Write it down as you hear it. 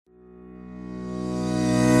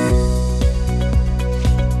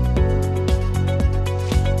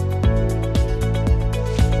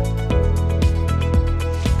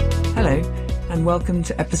and welcome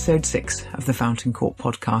to episode 6 of the Fountain Court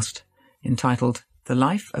podcast, entitled The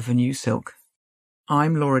Life of a New Silk.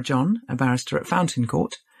 I'm Laura John, a barrister at Fountain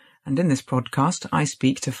Court, and in this podcast I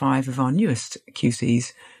speak to 5 of our newest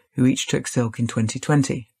QCs who each took silk in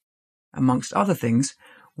 2020. Amongst other things,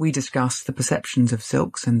 we discuss the perceptions of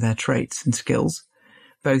silks and their traits and skills,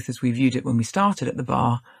 both as we viewed it when we started at the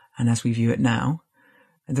bar and as we view it now,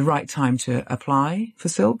 the right time to apply for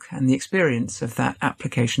silk and the experience of that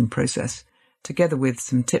application process, together with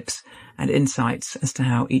some tips and insights as to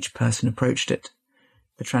how each person approached it,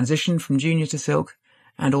 the transition from junior to silk,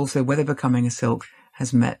 and also whether becoming a silk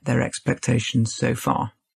has met their expectations so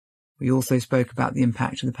far. We also spoke about the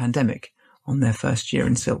impact of the pandemic on their first year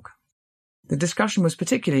in silk. The discussion was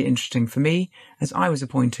particularly interesting for me as I was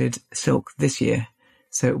appointed silk this year,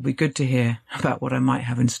 so it will be good to hear about what I might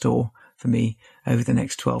have in store for me over the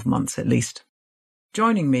next 12 months at least.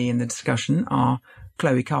 Joining me in the discussion are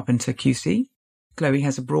Chloe Carpenter QC. Chloe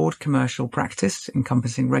has a broad commercial practice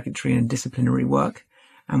encompassing regulatory and disciplinary work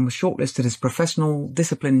and was shortlisted as Professional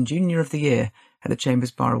Discipline Junior of the Year at the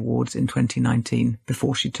Chambers Bar Awards in 2019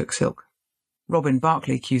 before she took silk. Robin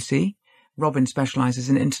Barclay QC. Robin specialises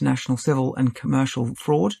in international civil and commercial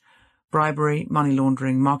fraud, bribery, money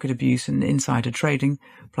laundering, market abuse and insider trading,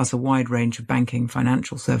 plus a wide range of banking,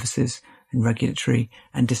 financial services and regulatory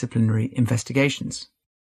and disciplinary investigations.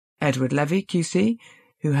 Edward Levy QC,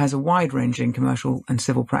 who has a wide-ranging commercial and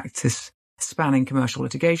civil practice spanning commercial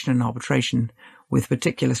litigation and arbitration, with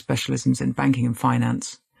particular specialisms in banking and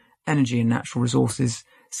finance, energy and natural resources,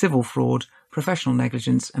 civil fraud, professional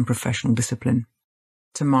negligence and professional discipline.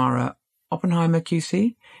 Tamara Oppenheimer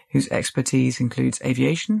QC, whose expertise includes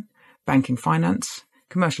aviation, banking finance,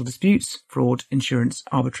 commercial disputes, fraud, insurance,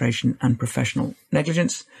 arbitration and professional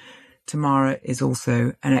negligence. Tamara is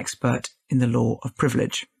also an expert in the law of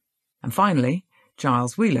privilege. And finally,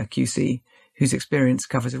 Giles Wheeler QC, whose experience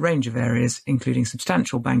covers a range of areas, including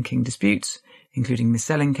substantial banking disputes, including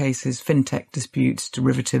mis-selling cases, fintech disputes,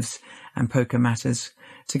 derivatives and poker matters,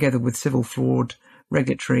 together with civil fraud,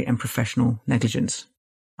 regulatory and professional negligence.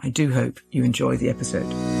 I do hope you enjoy the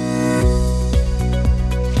episode.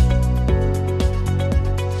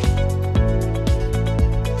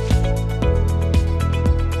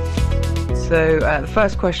 So the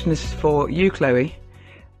first question is for you, Chloe.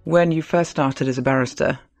 When you first started as a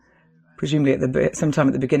barrister, presumably sometime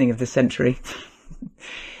at the beginning of this century,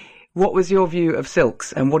 what was your view of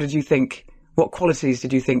silks and what qualities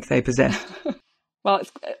did you think they possessed? Well,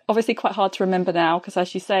 it's obviously quite hard to remember now because,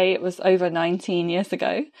 as you say, it was over 19 years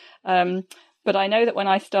ago. But I know that when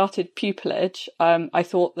I started pupillage, I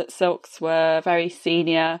thought that silks were very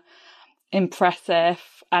senior, impressive,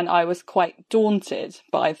 and I was quite daunted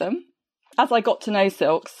by them. As I got to know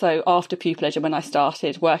silks, so after pupillage and when I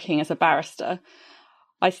started working as a barrister,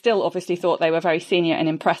 I still obviously thought they were very senior and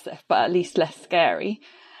impressive, but at least less scary.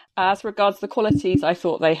 As regards the qualities I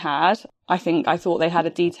thought they had, I thought they had a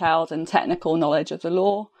detailed and technical knowledge of the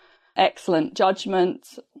law, excellent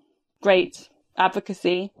judgment, great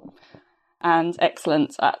advocacy, and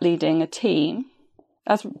excellence at leading a team.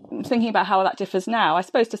 As thinking about how that differs now, I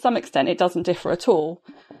suppose to some extent it doesn't differ at all.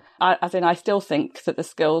 I still think that the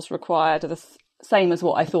skills required are the same as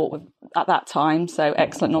what I thought at that time. So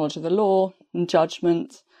excellent knowledge of the law and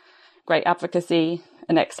judgment, great advocacy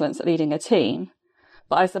and excellence at leading a team.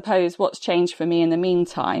 But I suppose what's changed for me in the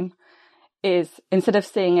meantime is instead of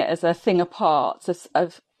seeing it as a thing apart,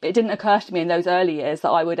 it didn't occur to me in those early years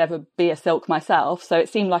that I would ever be a silk myself. So it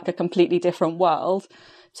seemed like a completely different world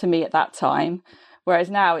to me at that time.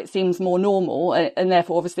 Whereas now it seems more normal and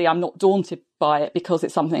therefore obviously I'm not daunted by it because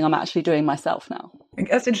it's something I'm actually doing myself now.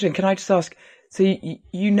 That's interesting. Can I just ask, so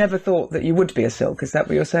you never thought that you would be a silk, is that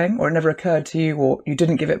what you're saying? Or it never occurred to you, or you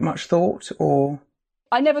didn't give it much thought, or?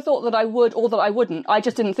 I never thought that I would or that I wouldn't. I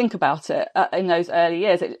just didn't think about it in those early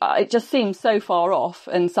years. It just seemed so far off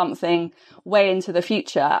and something way into the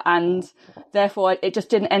future. And therefore, it just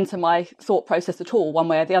didn't enter my thought process at all, one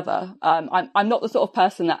way or the other. I'm not the sort of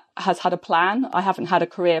person that has had a plan. I haven't had a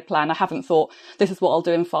career plan. I haven't thought, this is what I'll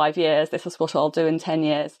do in 5 years. This is what I'll do in 10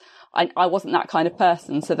 years. I wasn't that kind of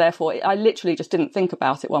person. So therefore, I literally just didn't think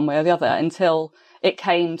about it one way or the other until it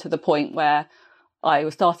came to the point where I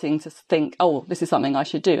was starting to think, oh, this is something I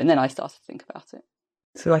should do. And then I started to think about it.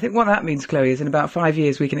 So I think what that means, Chloe, is in about 5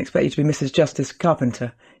 years, we can expect you to be Mrs. Justice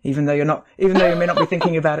Carpenter, even though you may not be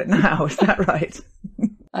thinking about it now. Is that right?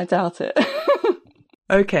 I doubt it.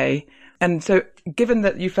 Okay. And so given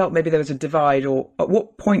that you felt maybe there was a divide, or at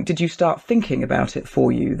what point did you start thinking about it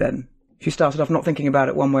for you then? If you started off not thinking about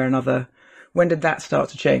it one way or another, when did that start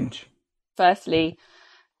to change? Firstly,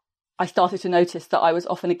 I started to notice that I was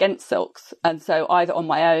often against silks. And so either on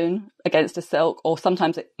my own against a silk, or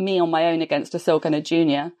sometimes me on my own against a silk and a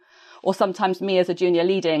junior, or sometimes me as a junior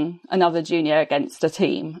leading another junior against a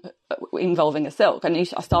team involving a silk. And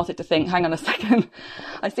I started to think, hang on a second,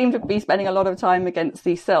 I seem to be spending a lot of time against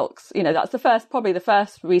these silks. That's probably the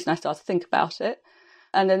first reason I started to think about it.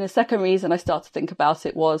 And then the second reason I started to think about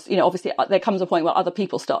it was, obviously there comes a point where other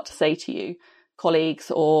people start to say to you, colleagues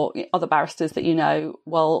or other barristers that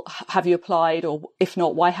well, have you applied? Or if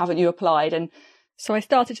not, why haven't you applied? And so I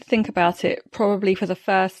started to think about it probably for the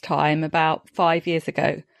first time about 5 years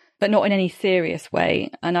ago, but not in any serious way.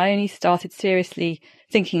 And I only started seriously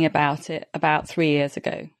thinking about it about 3 years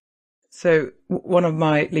ago. So one of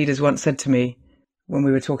my leaders once said to me when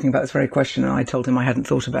we were talking about this very question, and I told him I hadn't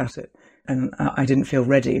thought about it, and I didn't feel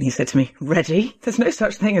ready. And he said to me, ready? There's no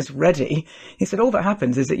such thing as ready. He said, all that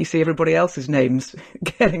happens is that you see everybody else's names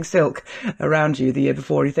getting silk around you the year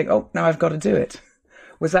before. And you think, oh, now I've got to do it.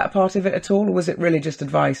 Was that part of it at all? Or was it really just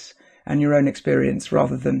advice and your own experience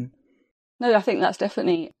rather than... No, I think that's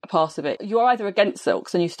definitely a part of it. You're either against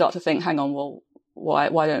silks and you start to think, hang on, well, why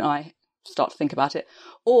don't I start to think about it?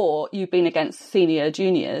 Or you've been against senior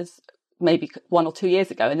juniors maybe 1 or 2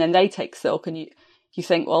 years ago, and then they take silk and you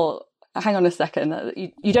think, well, hang on a second,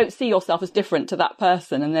 you don't see yourself as different to that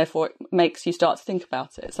person, and therefore it makes you start to think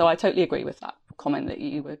about it. So I totally agree with that comment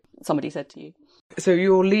that somebody said to you. So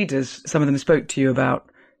your leaders, some of them spoke to you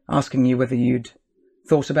about asking you whether you'd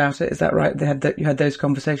thought about it, is that right? You had those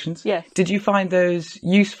conversations? Yes. Did you find those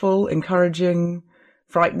useful, encouraging,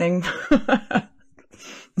 frightening?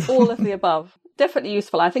 All of the above. Definitely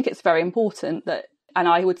useful. I think it's very important and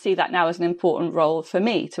I would see that now as an important role for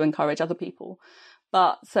me to encourage other people.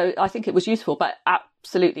 But so I think it was useful, but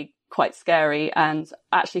absolutely quite scary, and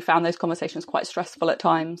actually found those conversations quite stressful at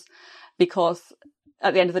times, because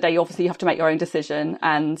at the end of the day, obviously you have to make your own decision,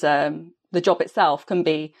 and the job itself can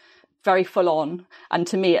be very full on. And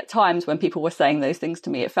to me, at times when people were saying those things to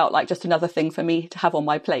me, it felt like just another thing for me to have on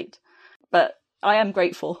my plate. But I am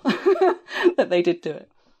grateful that they did do it.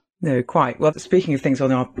 No, quite. Well, speaking of things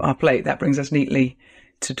on our plate, that brings us neatly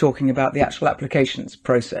to talking about the actual applications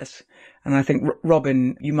process. And I think,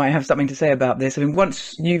 Robin, you might have something to say about this. I mean,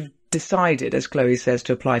 once you've decided, as Chloe says,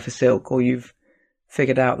 to apply for silk, or you've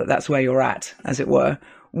figured out that that's where you're at, as it were,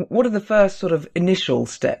 what are the first sort of initial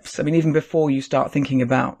steps? I mean, even before you start thinking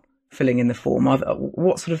about filling in the form,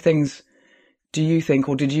 what sort of things do you think,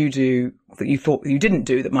 or did you do that you thought you didn't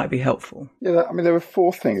do that might be helpful? Yeah, I mean, there were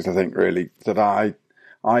 4 things, I think, really, that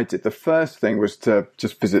I did. The first thing was to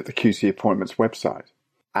just visit the QC Appointments website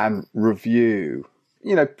and review,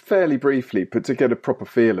 fairly briefly, but to get a proper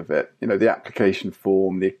feel of it, the application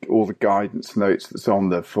form, all the guidance notes that's on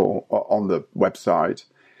the website,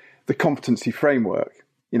 the competency framework,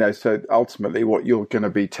 so ultimately what you're going to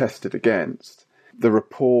be tested against, the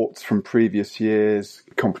reports from previous years,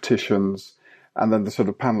 competitions, and then the sort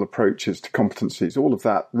of panel approaches to competencies. All of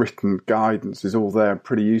that written guidance is all there and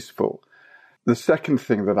pretty useful. The second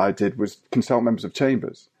thing that I did was consult members of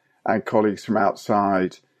chambers and colleagues from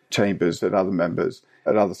outside chambers and other members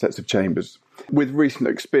at other sets of chambers with recent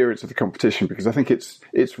experience of the competition, because I think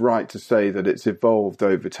it's right to say that it's evolved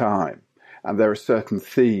over time. And there are certain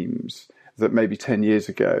themes that maybe 10 years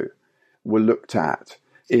ago were looked at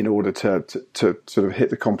in order to sort of hit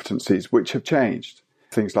the competencies, which have changed.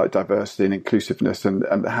 Things like diversity and inclusiveness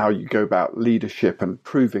and how you go about leadership and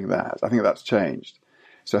proving that. I think that's changed.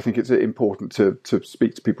 So I think it's important to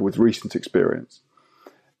speak to people with recent experience.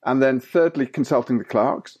 And then thirdly, consulting the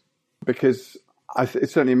clerks, because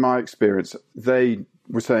it's certainly in my experience, they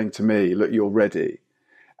were saying to me, look, you're ready.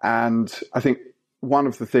 And I think one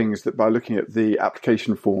of the things that by looking at the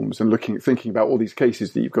application forms and thinking about all these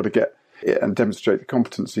cases that you've got to get and demonstrate the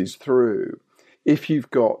competencies through, if you've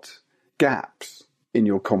got gaps in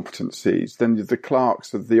your competencies, then the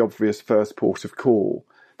clerks are the obvious first port of call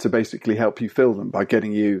to basically help you fill them by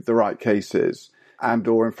getting you the right cases and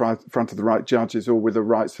or in front of the right judges or with the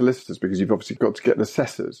right solicitors, because you've obviously got to get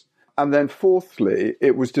assessors. And then fourthly,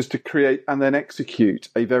 it was just to create and then execute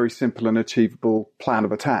a very simple and achievable plan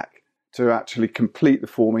of attack to actually complete the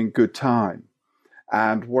form in good time.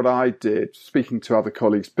 And what I did, speaking to other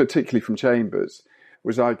colleagues, particularly from chambers,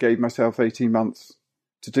 was I gave myself 18 months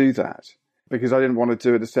to do that because I didn't want to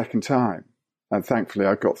do it a second time. And thankfully,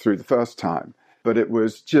 I got through the first time. But it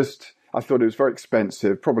was just, I thought it was very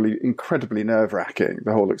expensive, probably incredibly nerve-wracking,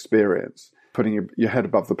 the whole experience, putting your head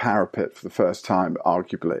above the parapet for the first time,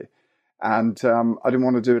 arguably. And I didn't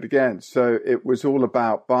want to do it again. So it was all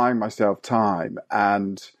about buying myself time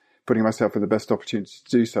and putting myself in the best opportunity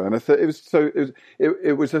to do so. And I thought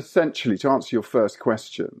it was essentially, to answer your first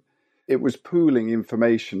question, it was pooling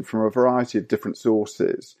information from a variety of different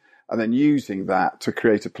sources and then using that to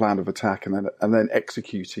create a plan of attack and then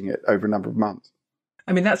executing it over a number of months.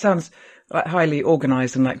 I mean, that sounds like highly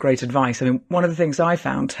organised and like great advice. I mean, one of the things I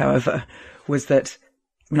found, however, was that,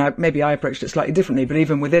 maybe I approached it slightly differently, but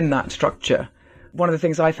even within that structure, one of the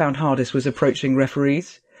things I found hardest was approaching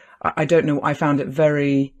referees. I don't know, I found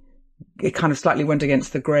it kind of slightly went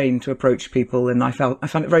against the grain to approach people, and I found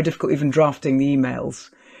it very difficult even drafting the emails.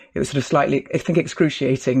 It was sort of slightly, I think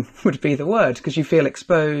excruciating would be the word, because you feel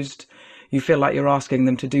exposed. You feel like you're asking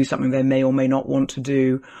them to do something they may or may not want to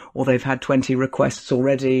do, or they've had 20 requests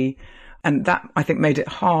already. And that, I think, made it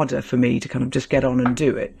harder for me to kind of just get on and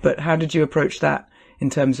do it. But how did you approach that in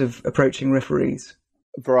terms of approaching referees?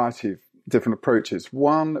 A variety of different approaches.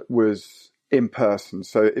 One was in person.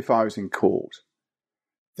 So if I was in court,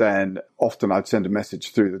 then often I'd send a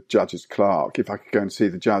message through the judge's clerk if I could go and see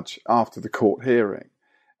the judge after the court hearing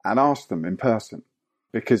and ask them in person,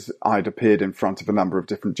 because I'd appeared in front of a number of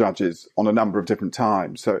different judges on a number of different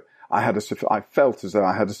times. So I felt as though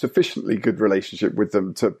I had a sufficiently good relationship with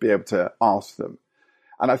them to be able to ask them.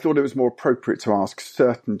 And I thought it was more appropriate to ask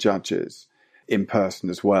certain judges in person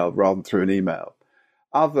as well, rather than through an email.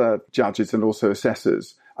 Other judges and also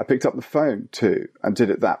assessors, I picked up the phone too and did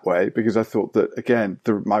it that way, because I thought that, again,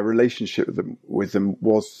 my relationship with them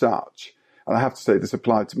was such. And I have to say this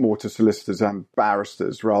applied more to solicitors and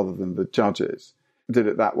barristers rather than the judges. Did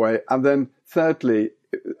it that way. And then thirdly,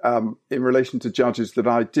 in relation to judges that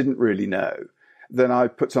I didn't really know, then I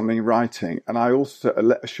put something in writing, and I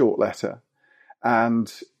also a short letter.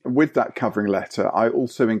 And with that covering letter, I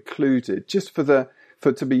also included, just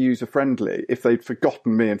to be user friendly, if they'd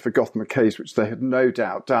forgotten me and forgotten the case, which they had no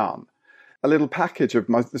doubt done, a little package of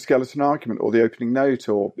the skeleton argument or the opening note,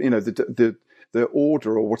 or the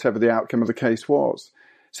order, or whatever the outcome of the case was,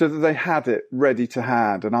 so that they had it ready to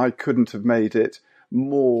hand. And I couldn't have made it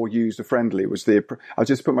more user-friendly. I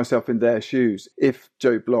just put myself in their shoes. If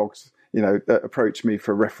Joe Bloggs, approached me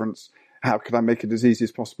for a reference, how could I make it as easy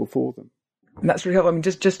as possible for them? And that's really helpful. I mean,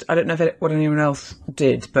 just I don't know what anyone else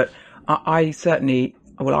did, but I certainly,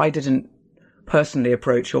 I didn't personally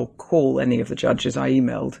approach or call any of the judges. I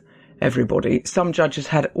emailed everybody. Some judges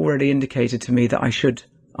had already indicated to me that I should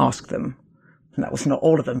ask them. And that was not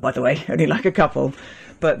all of them, by the way, only like a couple.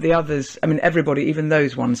 But the others, everybody, even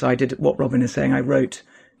those ones, I did what Robin is saying. I wrote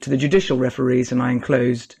to the judicial referees and I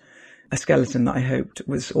enclosed a skeleton that I hoped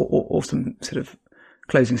was, or some sort of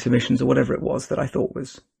closing submissions or whatever it was that I thought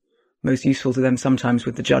was most useful to them, sometimes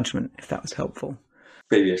with the judgment, if that was helpful.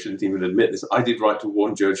 Maybe I shouldn't even admit this. I did write to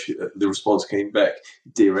one judge. The response came back,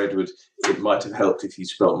 "Dear Edward, it might have helped if you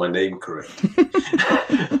spelt my name correctly."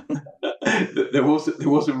 There was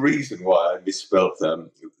a reason why I misspelled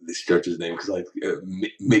this judge's name, because I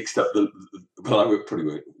mixed up I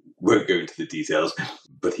probably won't go into the details,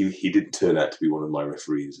 but he didn't turn out to be one of my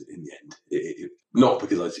referees in the end. Not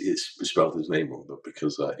because I spelled his name wrong, but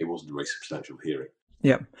because it wasn't a very substantial hearing.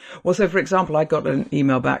 Yeah. Well, so for example, I got an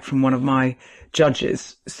email back from one of my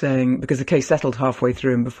judges saying, because the case settled halfway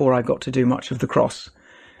through and before I got to do much of the cross,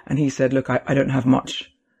 and he said, "Look, I don't have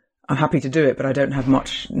much. I'm happy to do it, but I don't have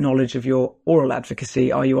much knowledge of your oral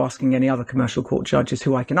advocacy. Are you asking any other commercial court judges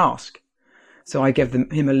who I can ask?" So I gave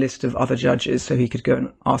him a list of other judges so he could go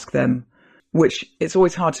and ask them, which it's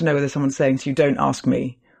always hard to know whether someone's saying to you, "Don't ask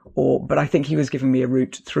me," but I think he was giving me a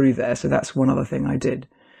route through there. So that's one other thing I did.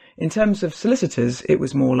 In terms of solicitors, it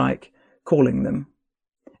was more like calling them.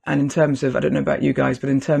 And in terms of, I don't know about you guys, but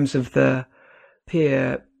in terms of the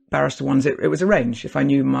peer barrister ones, it was arranged. If I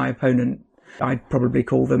knew my opponent, I'd probably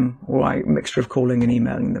call them, or a mixture of calling and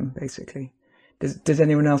emailing them, basically. Does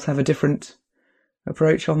anyone else have a different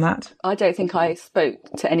approach on that? I don't think I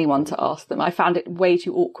spoke to anyone to ask them. I found it way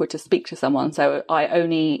too awkward to speak to someone, so I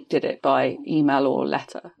only did it by email or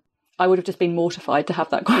letter. I would have just been mortified to have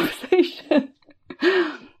that conversation.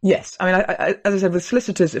 Yes. As I said, with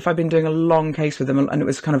solicitors, if I've been doing a long case with them and it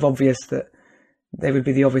was kind of obvious that they would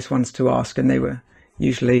be the obvious ones to ask, and they were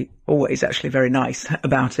usually always actually very nice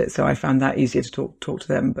about it. So I found that easier to talk to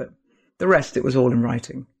them. But the rest, it was all in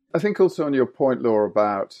writing. I think also on your point, Laura,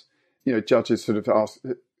 about, judges sort of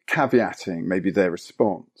caveating maybe their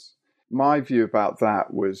response. My view about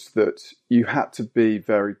that was that you had to be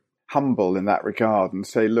very humble in that regard and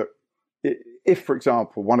say, look, if, for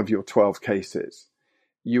example, one of your 12 cases,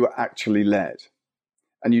 you were actually led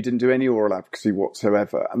and you didn't do any oral advocacy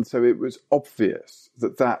whatsoever, and so it was obvious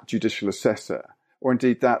that judicial assessor, or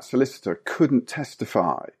indeed that solicitor, couldn't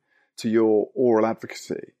testify to your oral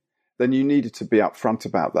advocacy, then you needed to be upfront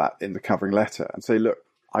about that in the covering letter and say, look,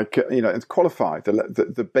 and qualify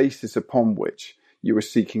the basis upon which you were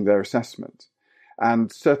seeking their assessment.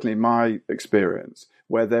 And certainly in my experience,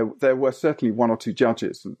 where there were certainly one or two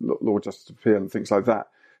judges, Lord Justice of Appeal and things like that,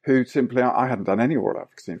 who simply, I hadn't done any oral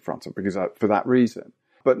advocacy in front of because for that reason.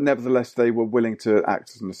 But nevertheless, they were willing to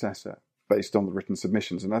act as an assessor based on the written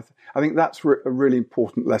submissions. And I think that's a really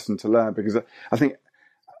important lesson to learn, because I think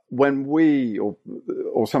when we,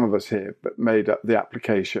 or some of us here, made up the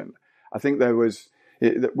application, I think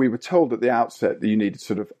we were told at the outset that you needed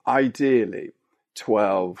sort of ideally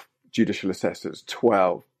 12 judicial assessors,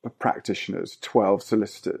 12 practitioners, 12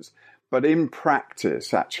 solicitors. But in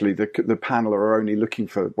practice, actually, the panel are only looking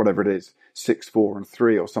for whatever it is, 6, 4 and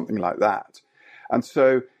 3 or something like that. And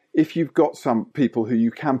so if you've got some people who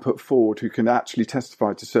you can put forward who can actually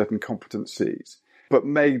testify to certain competencies, but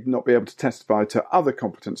may not be able to testify to other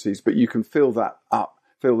competencies, but you can fill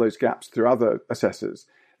those gaps through other assessors,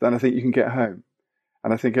 then I think you can get home.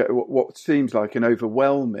 And I think what seems like an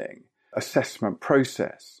overwhelming assessment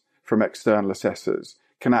process from external assessors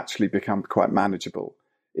can actually become quite manageable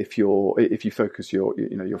if you focus your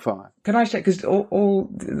fire. Can I check, because all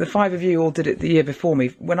the 5 of you all did it the year before me.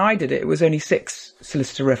 When I did it was only 6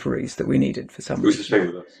 solicitor referees that we needed for some. It was the same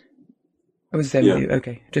with us. It was the same with you.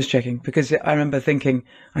 Okay, just checking, because I remember thinking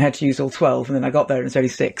I had to use all 12, and then I got there and it's only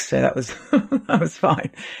 6, so that was that was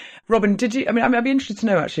fine. Robin, did you? I mean, I'd be interested to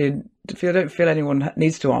know, actually. I don't feel anyone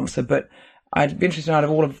needs to answer, but I'd be interested to know, out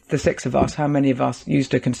of all of the 6 of us, how many of us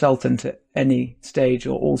used a consultant at any stage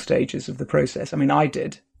or all stages of the process? I mean, I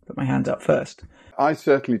did. Put my hand up first. I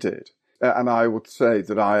certainly did. And I would say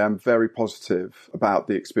that I am very positive about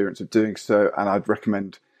the experience of doing so. And I'd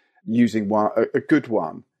recommend using a good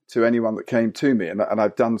one to anyone that came to me. And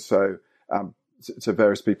I've done so to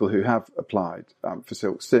various people who have applied for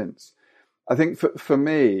Silk since. I think for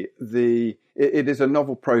me, it is a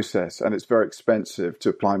novel process, and it's very expensive to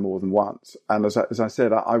apply more than once. And as I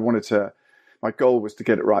said, my goal was to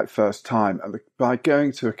get it right first time. And by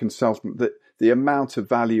going to a consultant, the amount of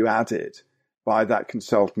value added by that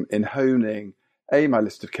consultant in honing my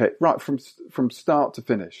list of cases, right from start to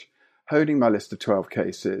finish, honing my list of 12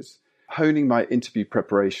 cases, honing my interview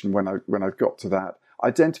preparation when I got to that,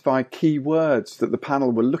 identify key words that the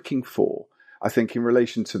panel were looking for, I think, in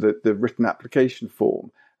relation to the written application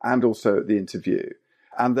form and also at the interview.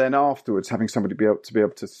 And then afterwards, having somebody be able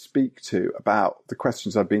to speak to about the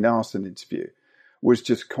questions I'd been asked in the interview was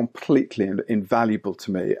just completely invaluable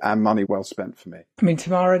to me, and money well spent for me. I mean,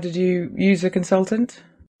 Tamara, did you use a consultant?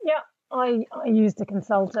 Yeah, I used a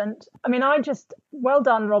consultant. I mean, well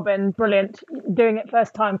done, Robin, brilliant, doing it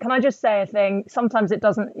first time. Can I just say a thing? Sometimes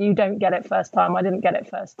you don't get it first time. I didn't get it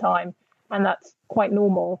first time, and that's quite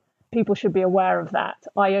normal. People should be aware of that.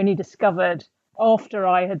 I only discovered after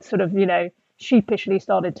I had sort of, sheepishly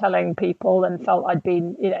started telling people and felt I'd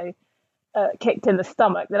been, kicked in the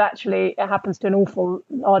stomach, that actually it happens to an awful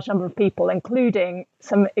large number of people, including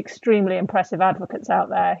some extremely impressive advocates out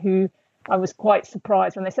there who I was quite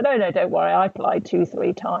surprised when they said, oh, no, don't worry, I applied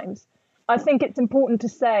 2-3 times. I think it's important to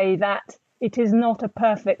say that it is not a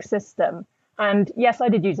perfect system. And yes, I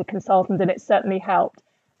did use a consultant and it certainly helped.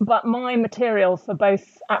 But my material for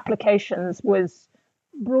both applications was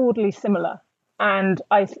broadly similar. And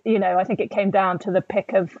I think it came down to the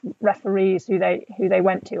pick of referees who they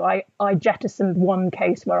went to. I jettisoned one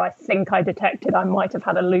case where I think I detected I might have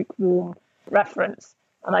had a lukewarm reference,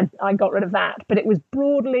 and I got rid of that. But it was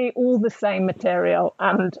broadly all the same material,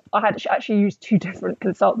 and I had actually used 2 different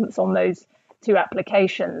consultants on those 2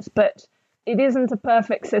 applications. But it isn't a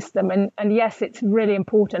perfect system, and yes, it's really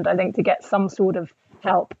important, I think, to get some sort of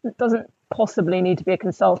help. It doesn't possibly need to be a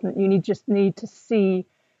consultant. You just need to see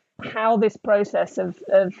how this process of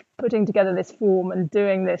putting together this form and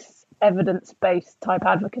doing this evidence-based type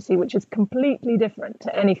advocacy, which is completely different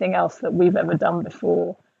to anything else that we've ever done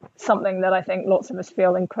before, something that I think lots of us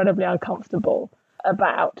feel incredibly uncomfortable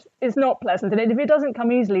about, is not pleasant. And if it doesn't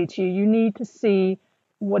come easily to you, you need to see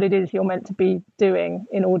what it is you're meant to be doing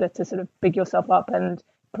in order to sort of big yourself up and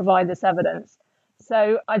provide this evidence.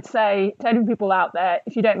 So I'd say to any people out there,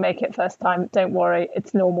 if you don't make it first time, don't worry.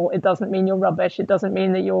 It's normal. It doesn't mean you're rubbish. It doesn't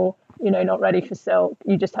mean that you're, not ready for Silk.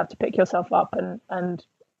 You just have to pick yourself up and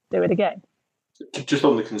do it again. Just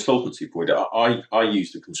on the consultancy point, I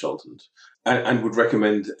used a consultant and would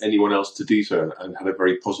recommend anyone else to do so, and had a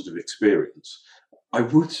very positive experience. I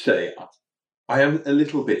would say I am a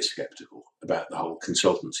little bit sceptical about the whole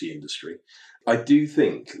consultancy industry. I do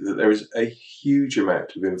think that there is a huge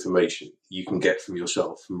amount of information you can get from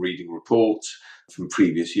yourself, from reading reports, from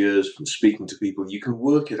previous years, from speaking to people. You can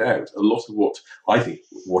work it out. A lot of what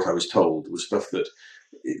I was told was stuff that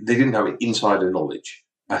they didn't have insider knowledge.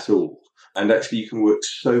 at all. And actually, you can work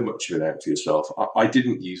so much of it out for yourself. I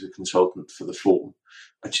didn't use a consultant for the form.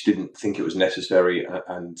 I just didn't think it was necessary,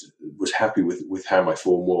 and was happy with how my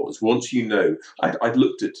form was. Once you know, I'd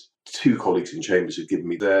looked at 2 colleagues in Chambers who'd given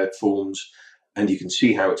me their forms, and you can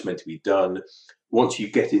see how it's meant to be done. Once you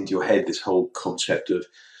get into your head this whole concept of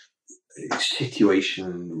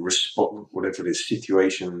situation, response, whatever it is,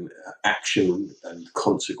 situation, action, and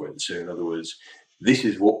consequence. So in other words, this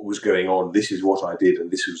is what was going on, this is what I did,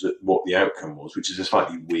 and this was what the outcome was, which is a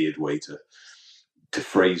slightly weird way to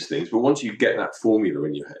phrase things. But once you get that formula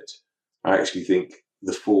in your head, I actually think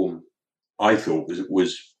the form, I thought,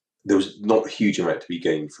 was there was not a huge amount to be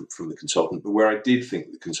gained from the consultant. But where I did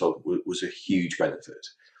think the consultant was a huge benefit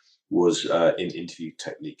was in interview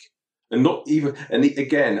technique. And not even, and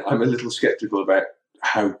again, I'm a little skeptical about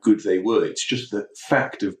how good they were. It's just the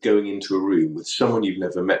fact of going into a room with someone you've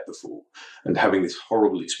never met before and having this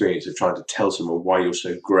horrible experience of trying to tell someone why you're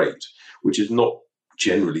so great, which is not,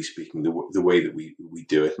 generally speaking, the way that we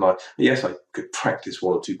do it. And I could practice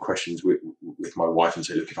 1 or 2 questions with my wife and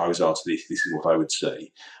say, look, if I was asked this is what I would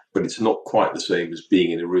say. But it's not quite the same as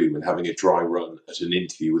being in a room and having a dry run at an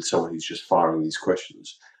interview with someone who's just firing these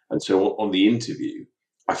questions. And so on the interview,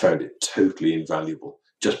 I found it totally invaluable,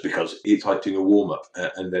 just because it's like doing a warm-up.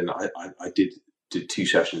 And then I did 2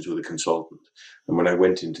 sessions with a consultant. And when I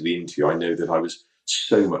went into the interview, I know that I was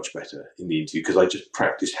so much better in the interview because I just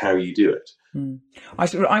practiced how you do it.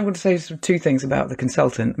 I would say 2 things about the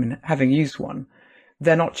consultant. I mean, having used one,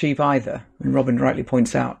 they're not cheap either. And Robin rightly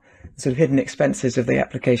points out the sort of hidden expenses of the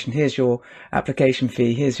application. Here's your application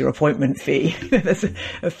fee. Here's your appointment fee. There's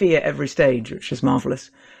a fee at every stage, which is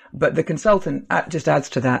marvellous. But the consultant just adds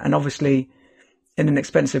to that. And obviously, in an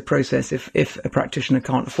expensive process, if a practitioner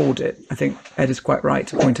can't afford it, I think Ed is quite right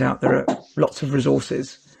to point out there are lots of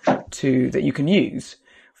resources that you can use.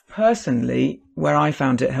 Personally, where I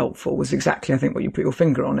found it helpful was exactly, I think, what you put your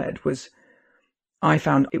finger on, Ed, was I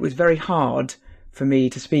found it was very hard for me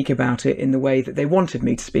to speak about it in the way that they wanted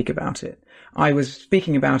me to speak about it. I was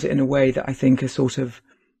speaking about it in a way that I think is sort of,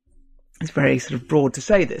 it's very sort of broad to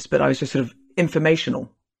say this, but I was just sort of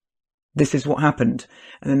informational. This is what happened.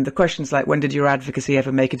 And then the questions like, when did your advocacy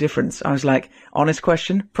ever make a difference? I was like, honest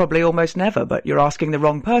question, probably almost never, but you're asking the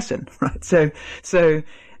wrong person, right? So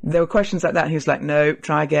there were questions like that. And he was like, no,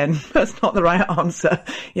 try again. That's not the right answer.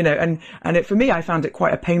 And for me, I found it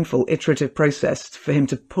quite a painful iterative process for him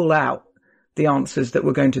to pull out the answers that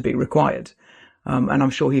were going to be required. And I'm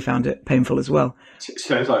sure he found it painful as well.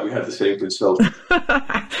 Sounds like we had the same consultant.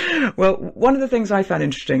 Well, one of the things I found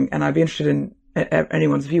interesting, and I'd be interested in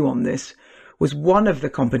anyone's view on this, was one of the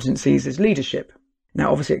competencies is leadership.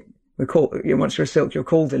 Now, obviously, once you're a silk, you're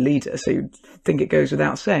called a leader, so you'd think it goes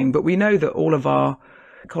without saying. But we know that all of our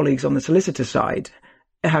colleagues on the solicitor side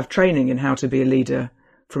have training in how to be a leader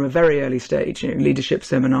from a very early stage, leadership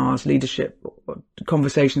seminars, leadership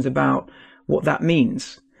conversations about what that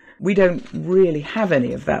means. We don't really have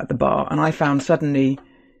any of that at the bar. And I found suddenly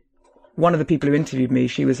one of the people who interviewed me,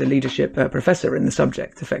 she was a leadership professor in the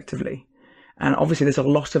subject, effectively. And obviously there's a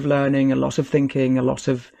lot of learning, a lot of thinking, a lot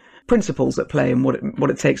of principles at play and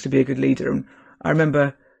what it takes to be a good leader. And I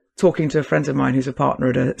remember talking to a friend of mine who's a partner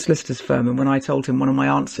at a solicitor's firm. And when I told him one of my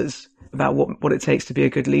answers about what it takes to be a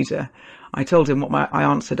good leader, I told him what I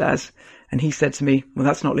answered as, and he said to me, well,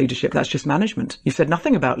 that's not leadership, that's just management. You've said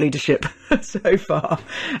nothing about leadership so far.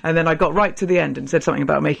 And then I got right to the end and said something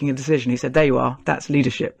about making a decision. He said, there you are, that's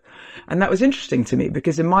leadership. And that was interesting to me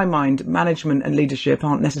because in my mind, management and leadership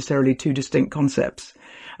aren't necessarily 2 distinct concepts.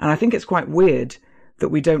 And I think it's quite weird that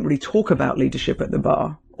we don't really talk about leadership at the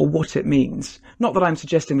bar or what it means. Not that I'm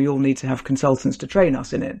suggesting we all need to have consultants to train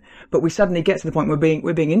us in it, but we suddenly get to the point where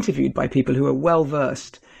we're being interviewed by people who are well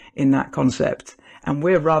versed in that concept. And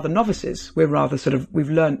we're rather novices. We're rather we've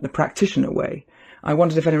learned the practitioner way. I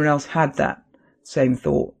wondered if anyone else had that same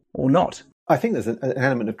thought or not. I think there's an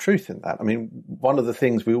element of truth in that. I mean, one of the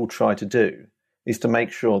things we all try to do is to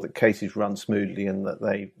make sure that cases run smoothly and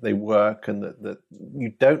that they work and that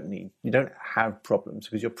you don't have problems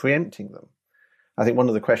because you're preempting them. I think one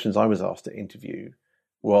of the questions I was asked at interview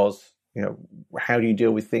was, how do you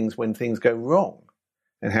deal with things when things go wrong?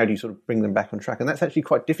 And how do you sort of bring them back on track? And that's actually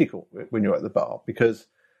quite difficult when you're at the bar because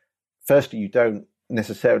firstly, you don't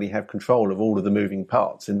necessarily have control of all of the moving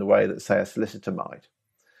parts in the way that, say, a solicitor might.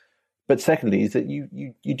 But secondly, is that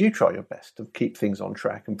you do try your best to keep things on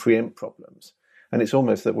track and preempt problems. And it's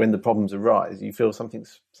almost that when the problems arise, you feel something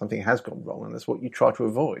has gone wrong, and that's what you try to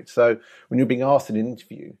avoid. So when you're being asked in an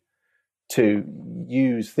interview to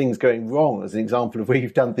use things going wrong as an example of where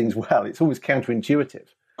you've done things well, it's always counterintuitive.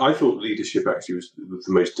 I thought leadership actually was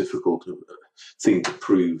the most difficult thing to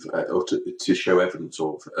prove or to show evidence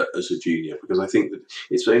of as a junior, because I think that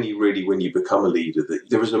it's only really when you become a leader that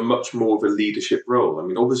there is a much more of a leadership role. I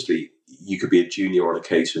mean, obviously, you could be a junior on a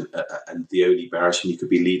case and the only barrister, and you could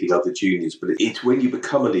be leading other juniors, but it's when you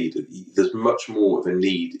become a leader, there's much more of a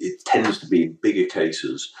need. It tends to be in bigger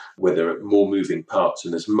cases where there are more moving parts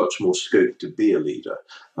and there's much more scope to be a leader.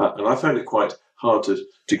 And I found it quite hard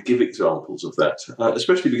to give examples of that,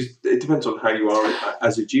 especially because it depends on how you are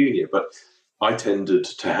as a junior. But I tended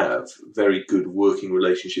to have very good working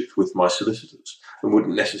relationships with my solicitors and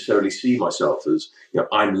wouldn't necessarily see myself as,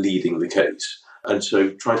 I'm leading the case. And so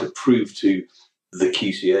trying to prove to the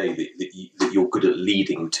QCA that you're good at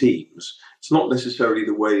leading teams, it's not necessarily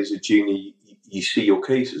the way as a junior you see your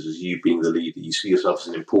cases as you being the leader. You see yourself as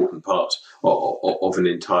an important part of an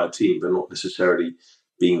entire team, but not necessarily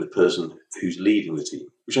being the person who's leading the team,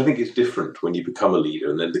 which I think is different when you become a leader.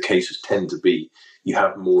 And then the cases tend to be, you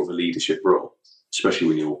have more of a leadership role, especially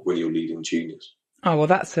when you're leading juniors. Oh, well,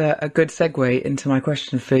 that's a good segue into my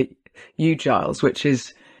question for you, Giles, which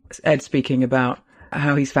is Ed speaking about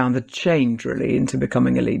how he's found the change really into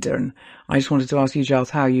becoming a leader. And I just wanted to ask you,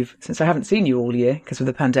 Giles, how since I haven't seen you all year because of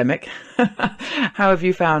the pandemic, how have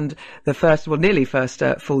you found the nearly first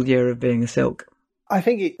full year of being a Silk? I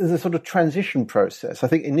think there's a sort of transition process. I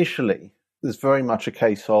think initially there's very much a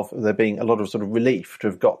case of there being a lot of sort of relief to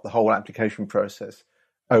have got the whole application process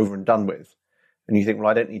over and done with. And you think, well,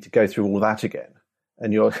 I don't need to go through all that again.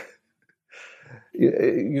 And you're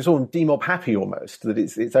sort of demob happy almost that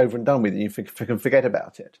it's over and done with and you can forget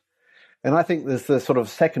about it. And I think there's the sort of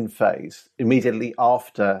second phase immediately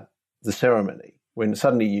after the ceremony when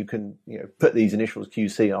suddenly you can put these initials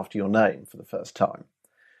QC after your name for the first time.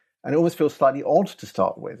 And it almost feels slightly odd to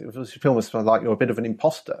start with. It feels almost like you're a bit of an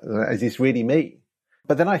imposter. Is this really me?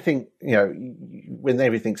 But then I think, when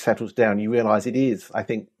everything settles down, you realise it is, I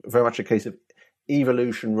think, very much a case of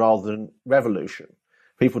evolution rather than revolution.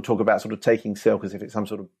 People talk about sort of taking Silk as if it's some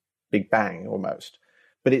sort of big bang almost.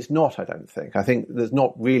 But it's not, I don't think. I think there's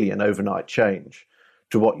not really an overnight change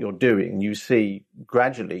to what you're doing. You see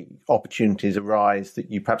gradually opportunities arise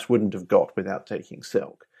that you perhaps wouldn't have got without taking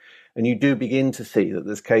Silk. And you do begin to see that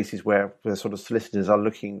there's cases where sort of solicitors are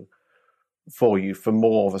looking for you for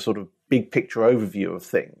more of a sort of big picture overview of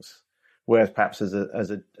things, whereas perhaps as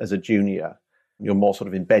a junior, you're more sort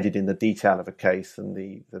of embedded in the detail of a case and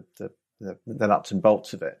the nuts and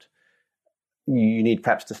bolts of it. You need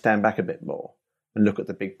perhaps to stand back a bit more and look at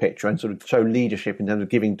the big picture and sort of show leadership in terms of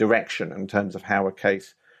giving direction in terms of how a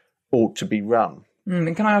case ought to be run.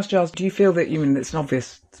 And can I ask, Giles, do you feel that, it's an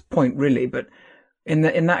obvious point really, but in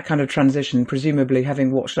that kind of transition, presumably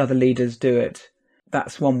having watched other leaders do it,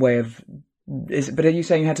 that's one way of... But are you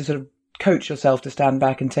saying you had to sort of coach yourself to stand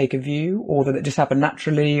back and take a view, or that it just happened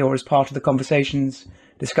naturally, or as part of the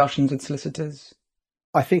discussions with solicitors?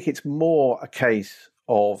 I think it's more a case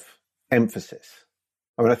of emphasis.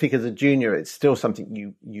 I mean, I think as a junior, it's still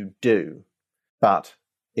something you do, but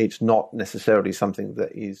it's not necessarily something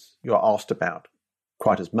that you're asked about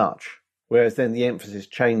quite as much. Whereas then the emphasis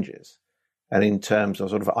changes. And in terms of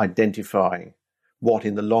sort of identifying what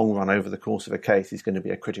in the long run over the course of a case is going to be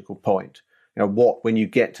a critical point. What, when you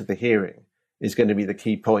get to the hearing, is going to be the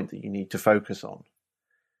key point that you need to focus on.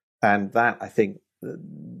 And that, I think,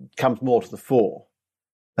 comes more to the fore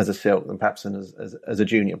as a Silk than perhaps as a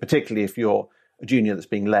junior, particularly if you're a junior that's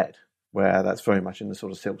being led, where that's very much in the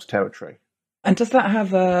sort of Silk's territory. And does that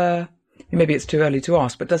have maybe it's too early to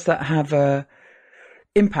ask, but does that have a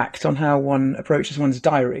impact on how one approaches one's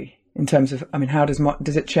diary? In terms of, how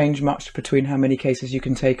does it change much between how many cases you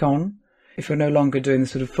can take on? If you're no longer doing the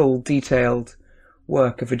sort of full detailed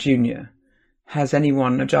work of a junior, has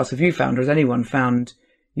anyone, Giles, have you found, or has anyone found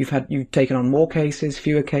you've taken on more cases,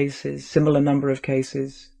 fewer cases, similar number of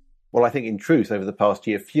cases? Well, I think in truth, over the past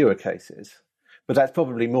year, fewer cases. But that's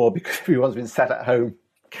probably more because everyone's been sat at home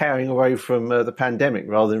carrying away from the pandemic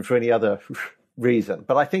rather than for any other reason.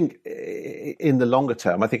 But I think in the longer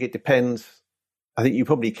term, I think it depends. I think you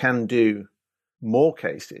probably can do more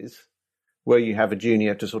cases where you have a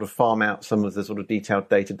junior to sort of farm out some of the sort of detailed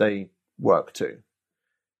day-to-day work to.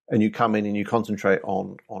 And you come in and you concentrate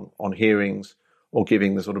on hearings or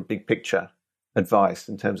giving the sort of big picture advice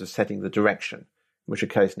in terms of setting the direction in which a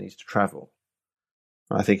case needs to travel.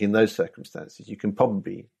 And I think in those circumstances, you can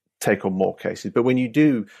probably take on more cases. But when you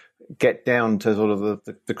do get down to sort of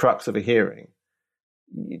the crux of a hearing,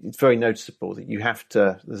 it's very noticeable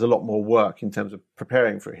that there's a lot more work in terms of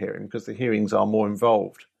preparing for a hearing because the hearings are more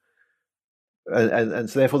involved. And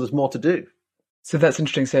so therefore there's more to do. So that's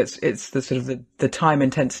interesting. So it's the sort of the time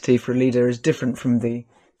intensity for a leader is different from the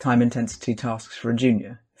time intensity tasks for a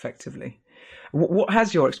junior, effectively. What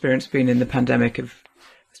has your experience been in the pandemic of,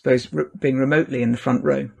 I suppose, being remotely in the front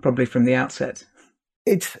row, probably from the outset?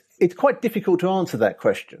 It's quite difficult to answer that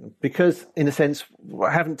question because, in a sense,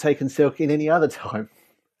 I haven't taken silk in any other time.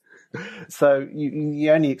 So the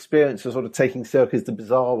only experience of sort of taking silk is the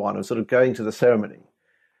bizarre one of sort of going to the ceremony,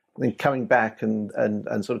 and then coming back and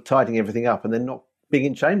sort of tidying everything up, and then not being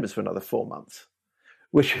in chambers for another 4 months,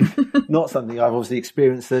 which is not something I've obviously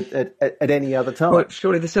experienced at any other time. Well,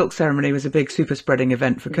 surely the silk ceremony was a big super spreading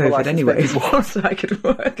event for COVID anyway, so I could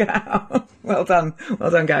work out. Well done,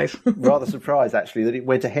 guys. Rather surprised actually that it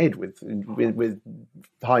went ahead with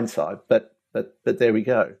hindsight, but there we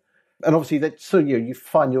go. And obviously, you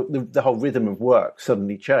find the whole rhythm of work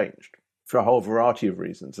suddenly changed for a whole variety of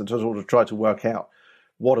reasons, and to sort of try to work out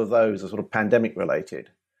what of those are sort of pandemic related,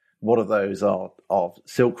 what of those are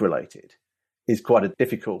silk related, is quite a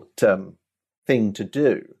difficult thing to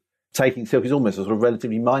do. Taking silk is almost a sort of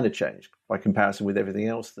relatively minor change by comparison with everything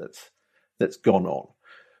else that's gone on.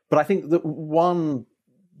 But I think that one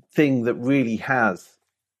thing that really has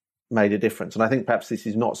made a difference, and I think perhaps this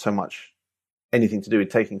is not so much anything to do with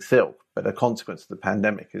taking silk, but a consequence of the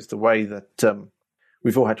pandemic, is the way that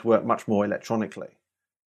we've all had to work much more electronically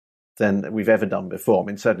than we've ever done before. I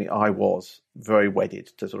mean, certainly I was very wedded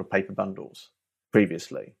to sort of paper bundles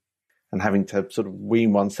previously, and having to sort of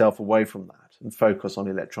wean oneself away from that and focus on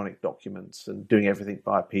electronic documents and doing everything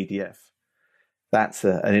via PDF. That's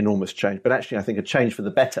an enormous change, but actually I think a change for the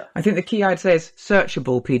better. I think the key I'd say is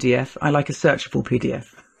searchable PDF. I like a searchable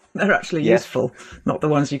PDF. They're actually useful, not the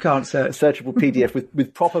ones you can't search. A searchable PDF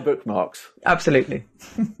with proper bookmarks. Absolutely.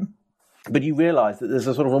 But you realise that there's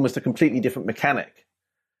a sort of almost a completely different mechanic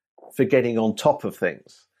for getting on top of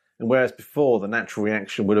things. And whereas before the natural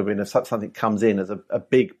reaction would have been if something comes in as a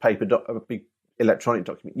big a big electronic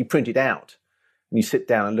document, you print it out and you sit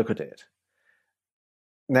down and look at it.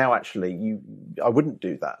 Now, actually, I wouldn't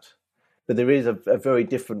do that. But there is a very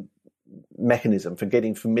different mechanism for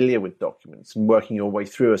getting familiar with documents and working your way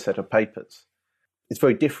through a set of papers. It's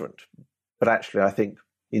very different, but actually, I think,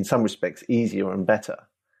 in some respects, easier and better,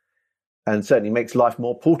 and certainly makes life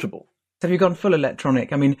more portable. Have you gone full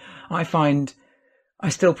electronic? I mean, I find I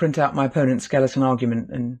still print out my opponent's skeleton argument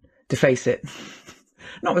and deface it.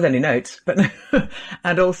 Not with any notes, but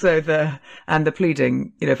and also the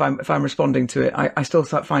pleading. You know, if I'm responding to it, I still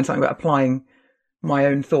find something about applying my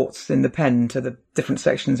own thoughts in the pen to the different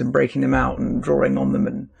sections and breaking them out and drawing on them,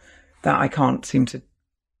 and that I can't seem to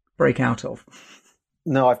break out of.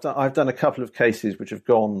 No, I've done a couple of cases which have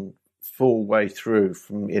gone full way through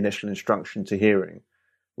from initial instruction to hearing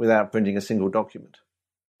without printing a single document.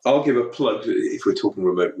 I'll give a plug, if we're talking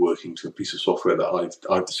remote working, to a piece of software that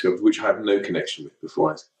I've discovered, which I have no connection with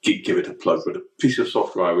before I give it a plug. But a piece of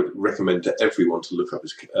software I would recommend to everyone to look up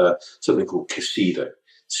is something called Casedo,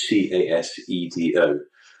 Casedo.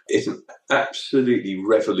 It's absolutely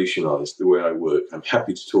revolutionised the way I work. I'm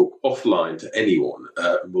happy to talk offline to anyone.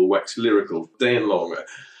 We'll wax lyrical day and long.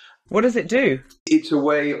 What does it do? It's a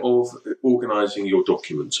way of organising your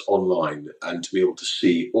documents online and to be able to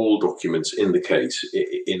see all documents in the case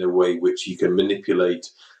in a way which you can manipulate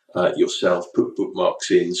yourself, put bookmarks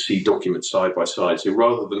in, see documents side by side. So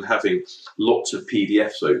rather than having lots of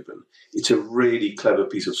PDFs open, it's a really clever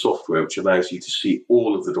piece of software which allows you to see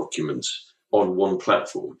all of the documents on one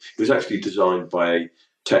platform. It was actually designed by a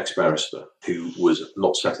tax barrister who was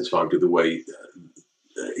not satisfied with the way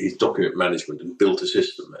his document management and built a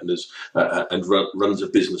system and runs a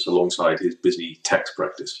business alongside his busy tax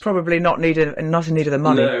practice. Probably not in need of the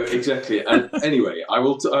money. No, exactly. And anyway, I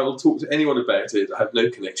will talk to anyone about it. I have no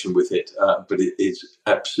connection with it, but it is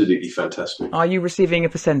absolutely fantastic. Are you receiving a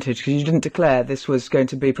percentage? Because you didn't declare this was going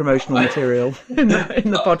to be promotional material in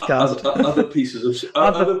the podcast. Other pieces of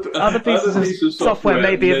other pieces of software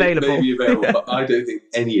may be available. Yeah. But I don't think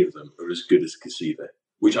any of them are as good as Casedo.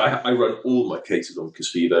 Which I run all my cases on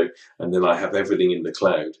Casedo, and then I have everything in the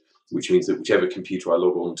cloud, which means that whichever computer I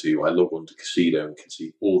log on to Casedo and can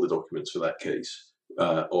see all the documents for that case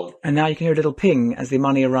on. And now you can hear a little ping as the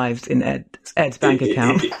money arrives in Ed's bank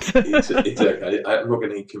account. It's okay. I'm not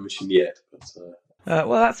getting any commission yet. But,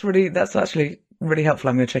 well, that's actually really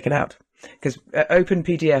helpful. I'm going to check it out. Because open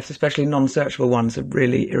PDFs, especially non-searchable ones, are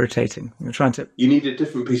really irritating. You need a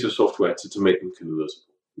different piece of software to make them convertible,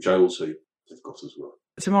 which I also have got as well.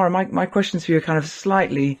 Tamara, my questions for you are kind of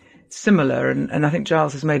slightly similar, and I think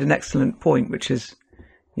Giles has made an excellent point, which is,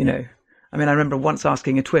 I remember once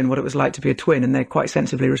asking a twin what it was like to be a twin, and they quite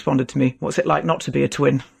sensibly responded to me, what's it like not to be a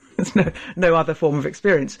twin? There's no other form of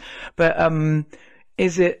experience. But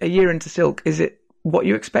is it a year into Silk? Is it what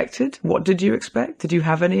you expected? What did you expect? Did you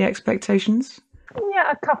have any expectations? Yeah,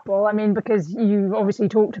 a couple. I mean, because you obviously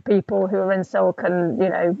talk to people who are in silk and,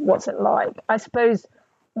 what's it like? I suppose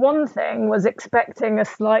one thing was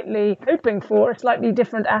hoping for a slightly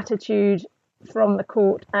different attitude from the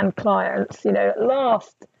court and clients. At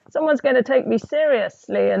last, someone's going to take me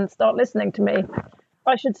seriously and start listening to me.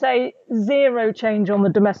 I should say zero change on the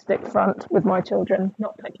domestic front with my children,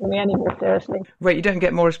 not taking me any more seriously. Wait, you don't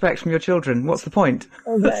get more respect from your children? What's the point?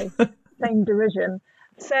 Okay, same derision.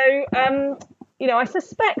 So, I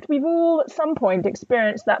suspect we've all at some point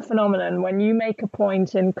experienced that phenomenon when you make a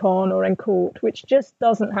point in con or in court, which just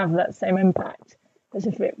doesn't have that same impact as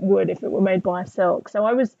if it would if it were made by a silk. So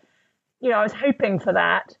I was hoping for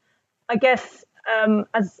that. I guess,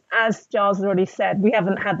 as Giles has already said, we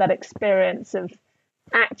haven't had that experience of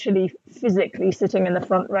actually physically sitting in the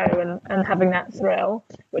front row and having that thrill,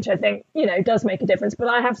 which I think, does make a difference. But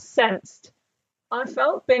I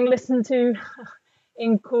felt being listened to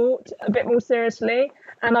in court a bit more seriously.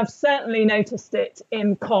 And I've certainly noticed it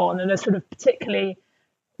in con, and a sort of particularly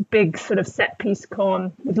big sort of set piece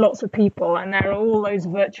con with lots of people. And there are all those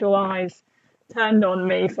virtual eyes turned on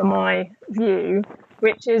me for my view,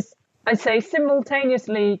 which is, I'd say,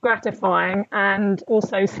 simultaneously gratifying and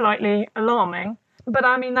also slightly alarming. But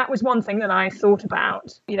I mean, that was one thing that I thought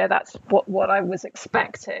about. That's what I was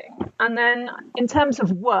expecting. And then in terms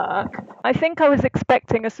of work, I think I was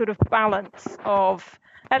expecting a sort of balance of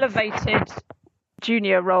elevated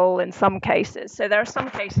junior role in some cases. So there are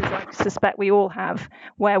some cases I suspect we all have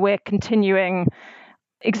where we're continuing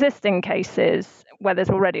existing cases where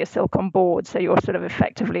there's already a silk on board. So you're sort of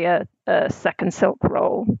effectively a second silk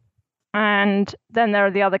role. And then there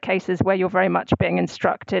are the other cases where you're very much being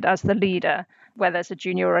instructed as the leader, where there's a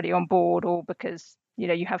junior already on board or because,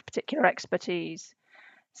 you have particular expertise.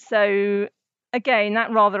 So again, that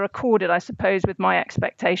rather accorded, I suppose, with my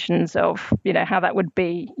expectations of, how that would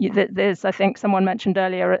be. There's, I think someone mentioned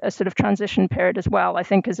earlier, a sort of transition period as well. I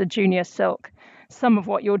think as a junior silk, some of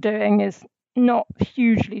what you're doing is not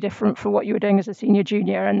hugely different from what you were doing as a senior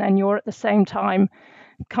junior. And then you're at the same time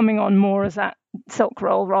coming on more as that silk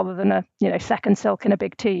role rather than a, second silk in a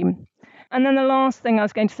big team. And then the last thing I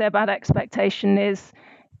was going to say about expectation is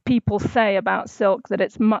people say about silk that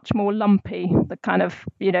it's much more lumpy, the kind of,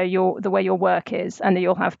 the way your work is, and that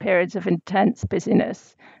you'll have periods of intense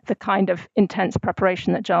busyness, the kind of intense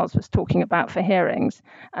preparation that Giles was talking about for hearings,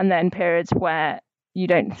 and then periods where you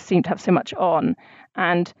don't seem to have so much on,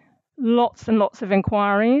 and lots of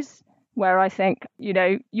inquiries where I think,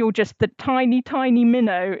 you're just the tiny, tiny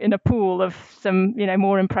minnow in a pool of some,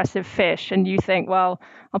 more impressive fish. And you think, well,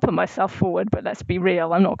 I'll put myself forward, but let's be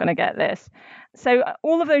real, I'm not going to get this. So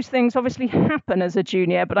all of those things obviously happen as a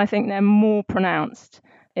junior, but I think they're more pronounced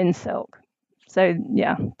in silk. So,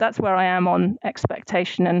 yeah, that's where I am on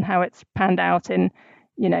expectation and how it's panned out in,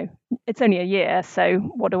 it's only a year, so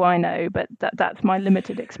what do I know? But that's my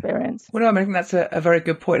limited experience. Well, I think that's a very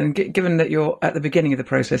good point. And given that you're at the beginning of the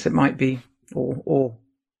process, it might be, or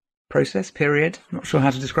process, period, I'm not sure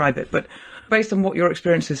how to describe it. But based on what your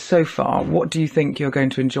experience is so far, what do you think you're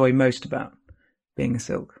going to enjoy most about being a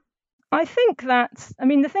silk? I think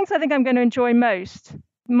the things I think I'm going to enjoy most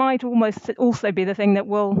might almost also be the thing that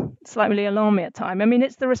will slightly alarm me at times.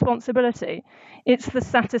 It's the responsibility. It's the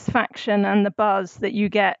satisfaction and the buzz that you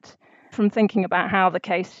get from thinking about how the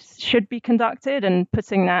case should be conducted and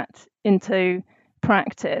putting that into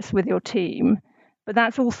practice with your team. But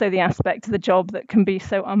that's also the aspect of the job that can be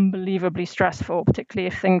so unbelievably stressful, particularly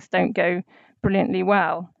if things don't go brilliantly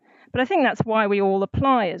well. But I think that's why we all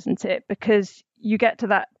apply, isn't it? Because you get to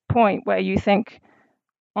that point where you think,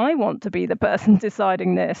 I want to be the person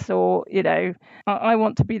deciding this, or, I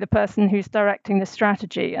want to be the person who's directing the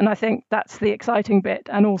strategy. And I think that's the exciting bit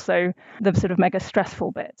and also the sort of mega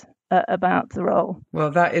stressful bit about the role.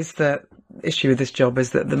 Well, that is the issue with this job,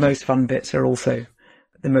 is that the most fun bits are also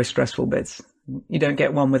the most stressful bits. You don't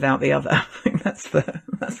get one without the other. I think that's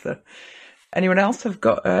the. Anyone else have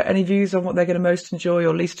got any views on what they're going to most enjoy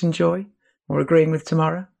or least enjoy, or agreeing with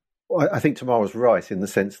Tamara? Well, I think Tamara's right in the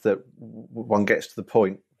sense that one gets to the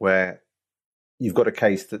point where you've got a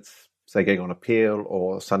case that's, say, going on appeal,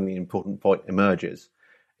 or suddenly an important point emerges.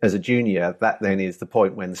 As a junior, that then is the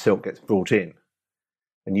point when the silk gets brought in.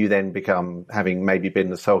 And you then become, having maybe been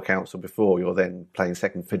the sole counsel before, you're then playing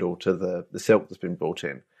second fiddle to the silk that's been brought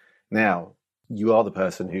in. Now, you are the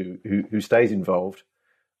person who stays involved,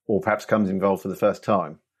 or perhaps comes involved for the first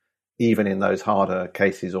time, even in those harder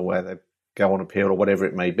cases or where they go on appeal or whatever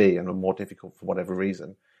it may be and are more difficult for whatever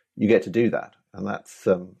reason. You get to do that. And that's,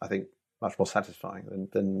 I think, much more satisfying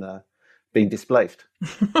than been displaced.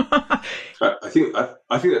 I think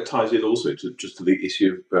that ties in also to the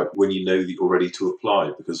issue of when you know that you're ready to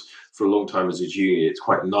apply, because for a long time as a junior, it's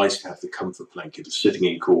quite nice to have the comfort blanket of sitting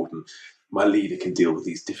in court and my leader can deal with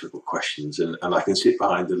these difficult questions, and I can sit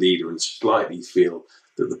behind the leader and slightly feel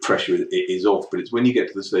that the pressure is off. But it's when you get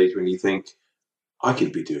to the stage when you think, I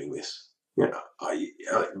could be doing this.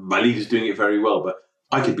 My leader's doing it very well, but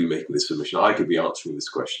I could be making this submission. I could be answering this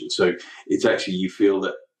question. So it's actually, you feel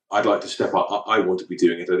that I'd like to step up. I want to be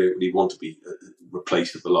doing it. I don't really want to be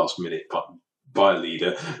replaced at the last minute by a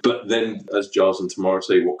leader. But then, as Giles and Tamara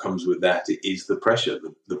say, what comes with that is the pressure.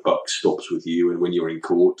 The buck stops with you. And when you're in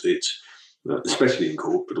court, it's, especially in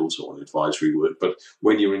court, but also on advisory work. But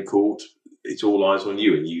when you're in court, it's all eyes on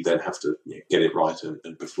you, and you then have to get it right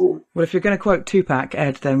and perform. Well, if you're going to quote Tupac,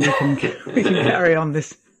 Ed, then we can carry on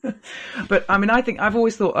this. But I mean, I think I've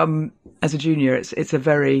always thought, as a junior, it's a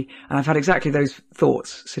very, and I've had exactly those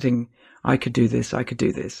thoughts sitting. I could do this,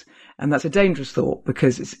 and that's a dangerous thought,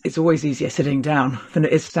 because it's always easier sitting down than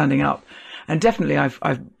it is standing up. And definitely,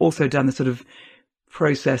 I've also done the sort of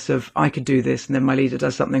process of I could do this, and then my leader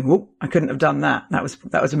does something. Whoop, I couldn't have done that. That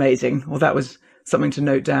was amazing, or that was something to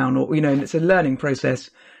note down, or and it's a learning process.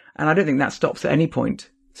 And I don't think that stops at any point,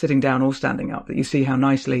 sitting down or standing up, that you see how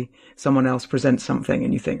nicely someone else presents something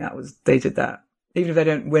and you think they did that. Even if they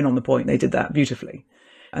don't win on the point, they did that beautifully.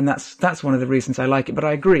 And that's one of the reasons I like it. But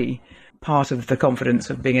I agree, part of the confidence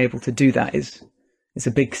of being able to do that is a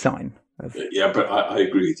big sign. Yeah, but I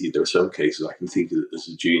agree with you. There are some cases I can think of as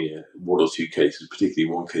a junior, one or two cases,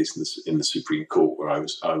 particularly one case in the Supreme Court where I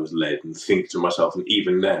was led, and think to myself, and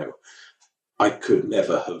even now, I could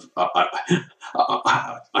never have.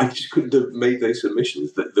 I just couldn't have made those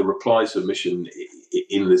submissions. The reply submission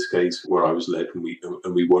in this case, where I was led and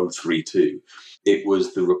we won 3-2, it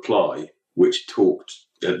was the reply which talked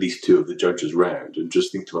at least two of the judges round, and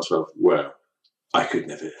just think to myself, wow, I could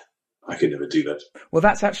never do that. Well,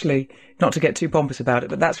 that's actually, not to get too pompous about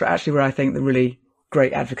it, but that's actually where I think the really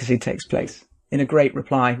great advocacy takes place, in a great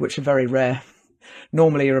reply, which are very rare.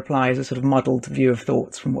 Normally a reply is a sort of muddled view of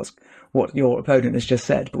thoughts from what your opponent has just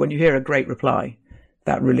said. But when you hear a great reply,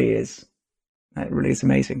 that really is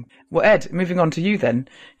amazing. Well, Ed, moving on to you then,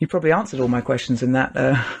 you probably answered all my questions in that.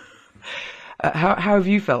 How have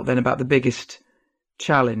you felt then about the biggest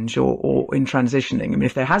challenge or in transitioning? I mean,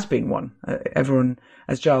 if there has been one, everyone,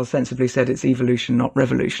 as Giles sensibly said, it's evolution, not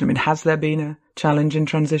revolution. I mean, has there been a challenge in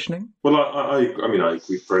transitioning? Well, I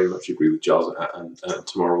very much agree with Giles, and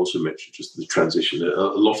Tamara also mentioned just the transition. A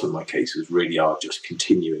lot of my cases really are just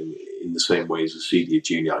continuing in the same way as a senior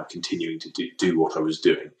junior. I'm continuing to do what I was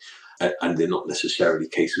doing, and they're not necessarily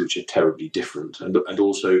cases which are terribly different. And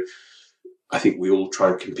also, I think we all try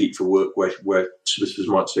and compete for work where solicitors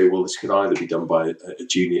might say, well, this can either be done by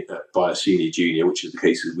a senior junior, which is the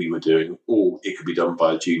cases we were doing, or it could be done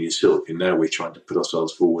by a junior silk. And now we're trying to put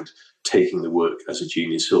ourselves forward, taking the work as a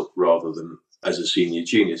junior silk rather than as a senior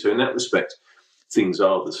junior. So in that respect, things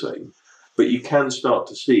are the same. But you can start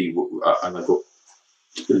to see, and I've got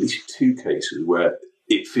at least two cases where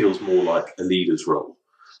it feels more like a leader's role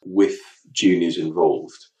with juniors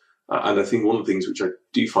involved. And I think one of the things which I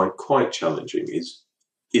do find quite challenging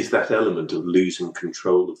is that element of losing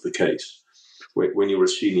control of the case. When you're a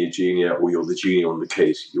senior junior or you're the junior on the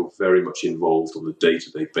case, you're very much involved on a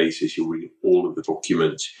day-to-day basis. You're reading all of the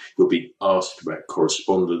documents. You're being asked about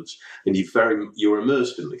correspondence, and you're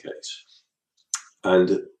immersed in the case.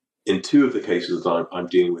 And in two of the cases that I'm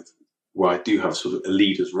dealing with, where I do have sort of a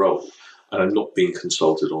leader's role, and I'm not being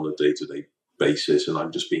consulted on a day-to-day basis, and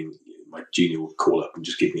I'm just being, my junior will call up and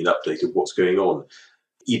just give me an update of what's going on.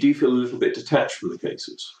 You do feel a little bit detached from the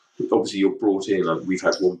cases. Obviously, you're brought in, and we've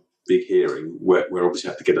had one big hearing where obviously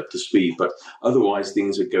have to get up to speed, but otherwise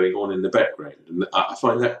things are going on in the background. And I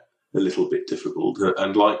find that a little bit difficult.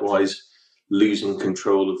 And likewise, losing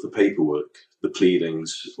control of the paperwork, the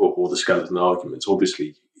pleadings, or the skeleton arguments.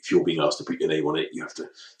 Obviously, if you're being asked to put your name on it, you have to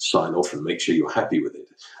sign off and make sure you're happy with it.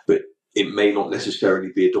 But it may not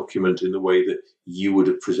necessarily be a document in the way that you would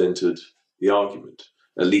have presented the argument.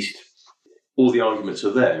 At least all the arguments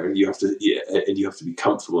are there, and you have to be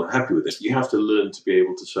comfortable and happy with it. You have to learn to be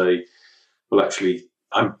able to say, well, actually,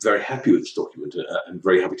 I'm very happy with this document and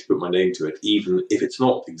very happy to put my name to it, even if it's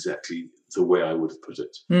not exactly the way I would have put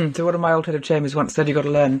it. So one of my old head of chambers once said, you've got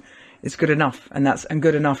to learn it's good enough, and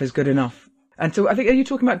good enough is good enough. And so I think, are you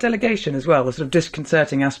talking about delegation as well, the sort of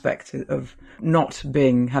disconcerting aspect of not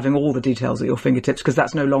having all the details at your fingertips, because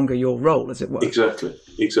that's no longer your role, as it were? Exactly.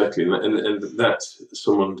 And that's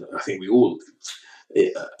someone, I think we all,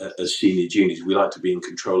 as senior juniors, we like to be in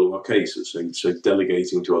control of our cases, so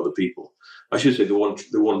delegating to other people. I should say the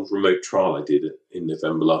one remote trial I did in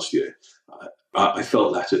November last year, I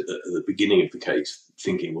felt that at the beginning of the case,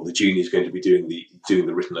 thinking, well, the junior is going to be doing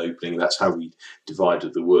the written opening. That's how we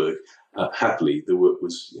divided the work. Happily, the work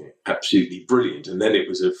was absolutely brilliant, and then it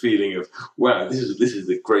was a feeling of, wow, this is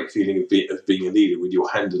the great feeling of being a leader when you're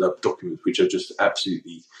handed up documents which are just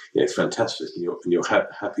absolutely fantastic, and you're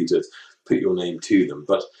happy to put your name to them.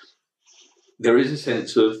 But there is a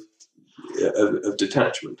sense of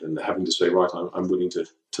detachment and having to say, right, I'm willing to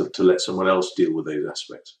let someone else deal with those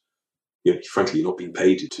aspects. Frankly, you're not being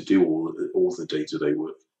paid to do all the day-to-day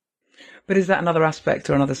work. But is that another aspect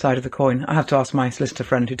or another side of the coin? I have to ask my solicitor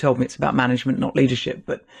friend who told me it's about management, not leadership,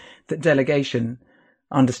 but that delegation,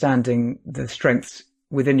 understanding the strengths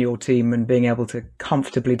within your team and being able to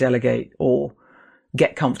comfortably delegate or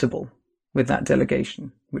get comfortable with that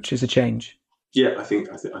delegation, which is a change. Yeah, I think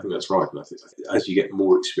that's right. And I think as you get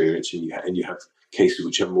more experience and you have cases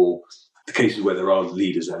which are more the cases where there are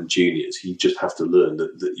leaders and juniors, you just have to learn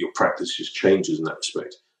that your practice just changes in that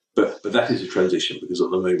respect. But that is a transition, because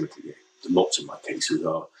at the moment, lots of my cases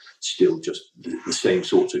are still just the same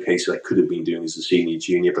sorts of cases I could have been doing as a senior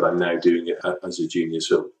junior, but I'm now doing it as a junior.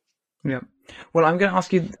 So, yeah. Well, I'm going to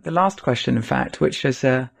ask you the last question, in fact, which is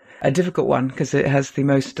a difficult one because it has the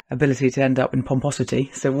most ability to end up in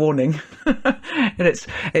pomposity. So, warning. And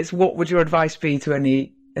it's what would your advice be to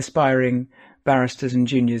any aspiring barristers and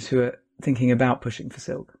juniors who are thinking about pushing for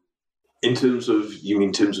silk? In terms of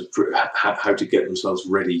how to get themselves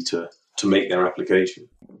ready to make their application?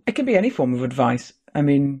 It can be any form of advice. I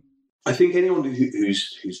mean, I think anyone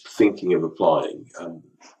who's thinking of applying,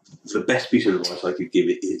 the best piece of advice I could give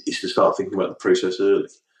is to start thinking about the process early.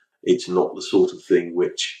 It's not the sort of thing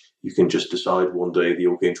which you can just decide one day that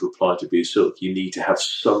you're going to apply to be a silk. You need to have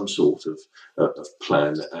some sort of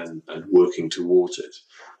plan and working towards it.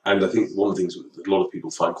 And I think one of the things that a lot of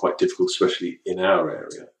people find quite difficult, especially in our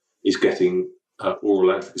area, is getting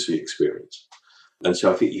oral advocacy experience. And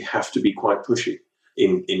so I think you have to be quite pushy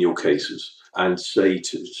in your cases and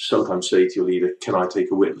sometimes say to your leader, can I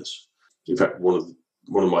take a witness? In fact, one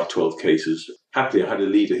of my 12 cases, happily I had a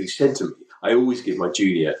leader who said to me, I always give my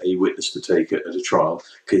junior a witness to take at a trial,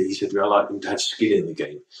 because he said to me, I like them to have skin in the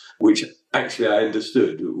game, which actually I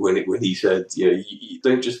understood when he said, you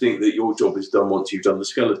don't just think that your job is done once you've done the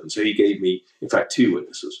skeleton. So he gave me, in fact, 2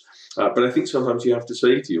 witnesses. But I think sometimes you have to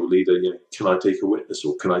say to your leader, can I take a witness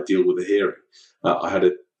or can I deal with a hearing? I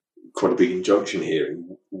had quite a big injunction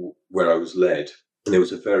hearing where I was led, and there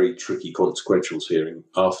was a very tricky consequentials hearing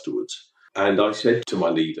afterwards. And I said to my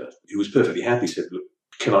leader, who was perfectly happy, said, look,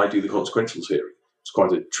 can I do the consequentials hearing? It's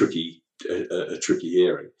quite a tricky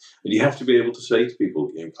hearing. And you have to be able to say to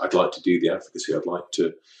people, I'd like to do the advocacy. I'd like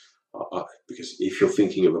to, because if you're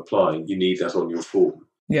thinking of applying, you need that on your form.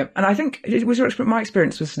 Yeah, and I think my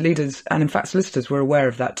experience was leaders and in fact solicitors were aware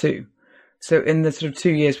of that too. So in the sort of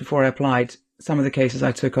 2 years before I applied, some of the cases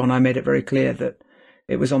I took on, I made it very clear that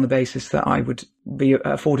it was on the basis that I would be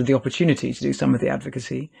afforded the opportunity to do some of the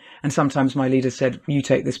advocacy. And sometimes my leader said, you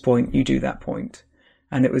take this point, you do that point.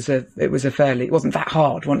 And it wasn't that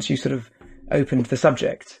hard once you sort of opened the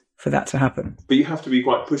subject for that to happen. But you have to be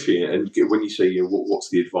quite pushy. And when you say, what's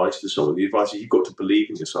the advice to someone? The advice is you've got to believe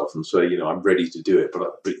in yourself and say, I'm ready to do it.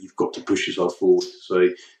 But you've got to push yourself forward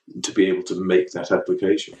to be able to make that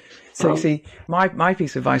application. So you see, my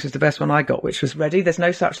piece of advice was the best one I got, which was ready. There's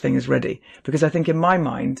no such thing as ready. Because I think in my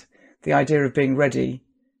mind, the idea of being ready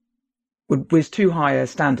was too high a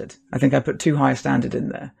standard. I think I put too high a standard in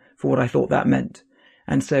there for what I thought that meant.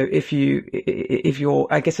 And so if you're,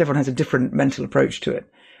 I guess everyone has a different mental approach to it.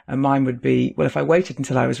 And mine would be, well, if I waited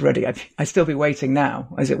until I was ready, I'd still be waiting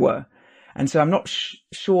now, as it were. And so I'm not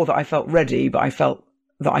sure that I felt ready, but I felt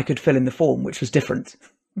that I could fill in the form, which was different.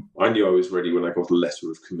 I knew I was ready when I got a letter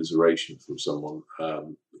of commiseration from someone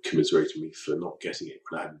commiserating me for not getting it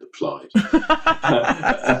when I hadn't applied.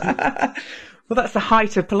 Well, that's the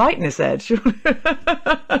height of politeness, Ed.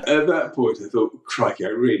 At that point, I thought, crikey, I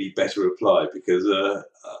really better apply, because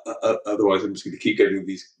otherwise I'm just going to keep getting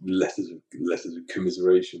these letters of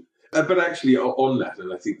commiseration. But actually, on that,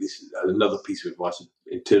 and I think this is another piece of advice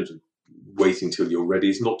in terms of waiting till you're ready,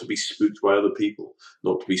 is not to be spooked by other people,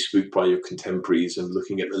 not to be spooked by your contemporaries and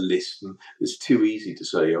looking at the list. And it's too easy to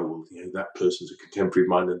say, oh, well, that person's a contemporary of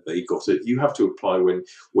mine and they got it. You have to apply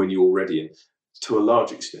when you're ready. And to a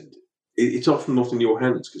large extent, it's often not in your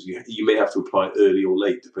hands, because you may have to apply early or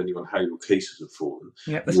late, depending on how your cases have fallen.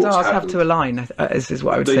 Yeah, the stars have to align, is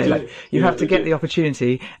what I would say. Like, you have to get the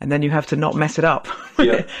opportunity, and then you have to not mess it up.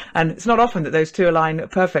 Yeah. And it's not often that those two align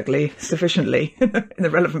perfectly, sufficiently, in the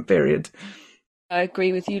relevant period. I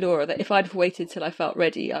agree with you, Laura, that if I'd have waited till I felt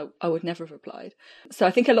ready, I would never have applied. So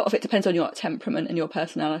I think a lot of it depends on your temperament and your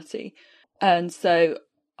personality. And so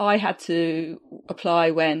I had to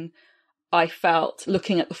apply when I felt,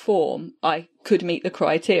 looking at the form, I could meet the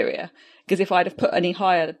criteria. Because if I'd have put any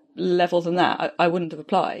higher level than that, I wouldn't have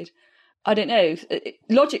applied. I don't know.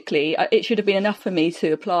 Logically, it should have been enough for me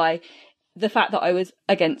to apply. The fact that I was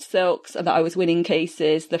against Silks and that I was winning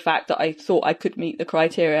cases, the fact that I thought I could meet the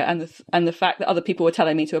criteria, and the fact that other people were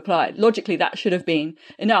telling me to apply, logically that should have been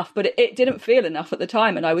enough, but it didn't feel enough at the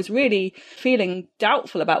time, and I was really feeling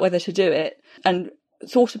doubtful about whether to do it, and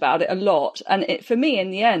thought about it a lot. And for me, in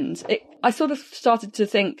the end, I sort of started to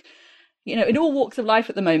think, in all walks of life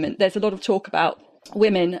at the moment, there's a lot of talk about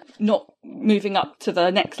women not moving up to the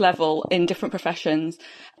next level in different professions,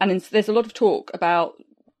 and there's a lot of talk about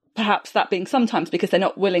perhaps that being sometimes because they're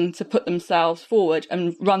not willing to put themselves forward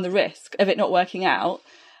and run the risk of it not working out.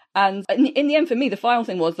 And in the end, for me, the final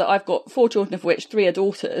thing was that I've got 4 children, of which 3 are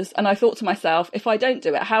daughters. And I thought to myself, if I don't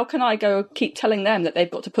do it, how can I go keep telling them that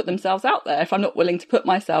they've got to put themselves out there if I'm not willing to put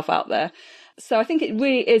myself out there? So I think it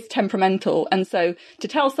really is temperamental. And so to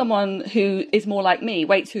tell someone who is more like me,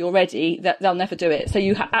 wait till you're ready, that they'll never do it. So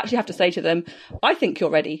you actually have to say to them, I think you're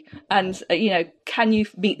ready. And, can you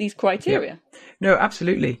meet these criteria? Yeah. No,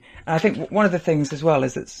 absolutely. I think one of the things as well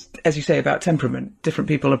is that, as you say about temperament, different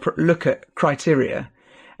people look at criteria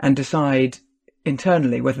and decide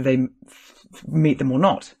internally whether they meet them or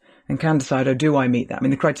not, and can decide, oh, do I meet that? I mean,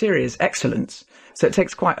 the criteria is excellence. So it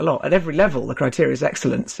takes quite a lot. At every level, the criteria is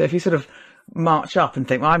excellence. So if you sort of march up and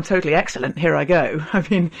think, well, I'm totally excellent, here I go. I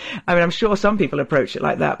mean, I'm sure some people approach it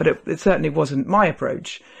like that, but it certainly wasn't my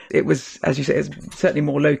approach. It was, as you say, it's certainly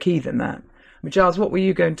more low key than that. But Giles, what were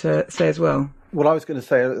you going to say as well? Well, I was going to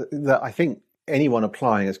say that I think anyone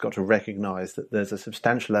applying has got to recognise that there's a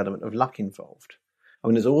substantial element of luck involved. I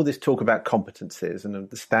mean, there's all this talk about competencies and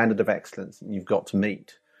the standard of excellence that you've got to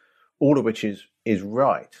meet, all of which is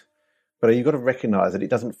right. But you've got to recognise that it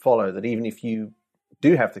doesn't follow that even if you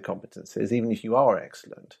do have the competencies, even if you are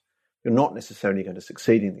excellent, you're not necessarily going to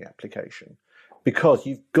succeed in the application, because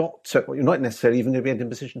you're not necessarily even going to be in a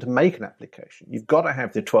position to make an application. You've got to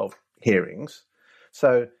have the 12 hearings.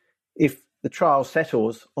 So if the trial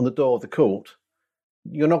settles on the door of the court,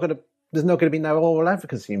 there's not going to be no oral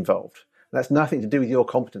advocacy involved. That's nothing to do with your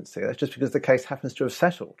competency. That's just because the case happens to have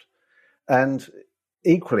settled. And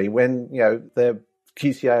equally, when the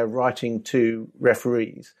QCA are writing to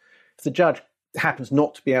referees, if the judge happens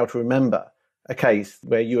not to be able to remember a case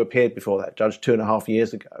where you appeared before that judge 2.5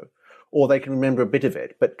 years ago, or they can remember a bit of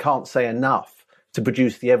it but can't say enough to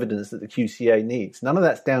produce the evidence that the QCA needs, none of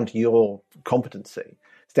that's down to your competency.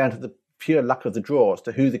 It's down to the pure luck of the draw as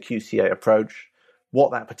to who the QCA approach,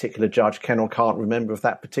 what that particular judge can or can't remember of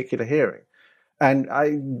that particular hearing. And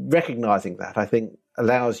recognising that, I think,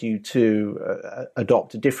 allows you to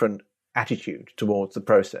adopt a different attitude towards the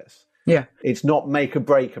process. Yeah. It's not make or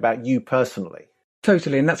break about you personally.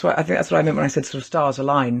 Totally. And that's what I meant when I said sort of stars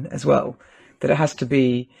align as well, that it has to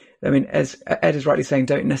be, I mean, as Ed is rightly saying,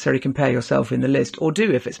 don't necessarily compare yourself in the list, or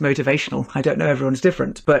do if it's motivational. I don't know, everyone's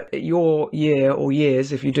different, but your year or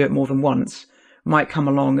years, if you do it more than once, might come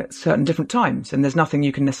along at certain different times, and there's nothing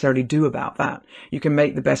you can necessarily do about that. You can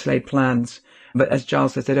make the best laid plans, but as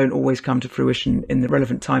Giles says, they don't always come to fruition in the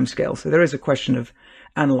relevant timescale. So there is a question of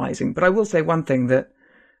analysing. But I will say one thing that,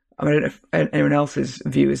 I don't know if anyone else's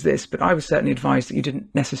view is this, but I was certainly advised that you didn't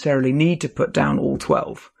necessarily need to put down all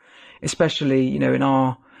 12, especially, in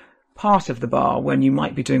our part of the bar when you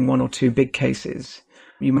might be doing 1 or 2 big cases.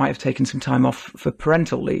 You might have taken some time off for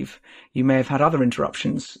parental leave. You may have had other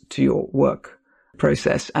interruptions to your work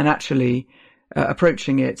process, and actually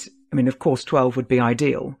approaching it, I mean, of course, 12 would be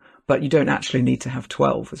ideal, but you don't actually need to have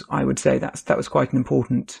 12. I would say that was quite an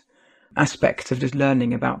important aspect of just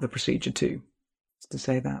learning about the procedure too, to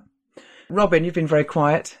say that. Robin, you've been very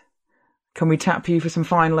quiet. Can we tap you for some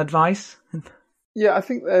final advice? Yeah, I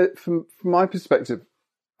think that from my perspective,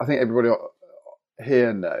 I think everybody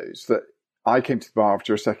here knows that I came to the bar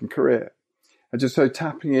after a second career. And just so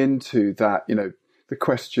tapping into that, the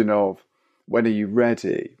question of when are you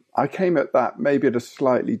ready? I came at that maybe at a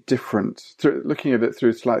slightly different, looking at it through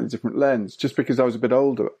a slightly different lens, just because I was a bit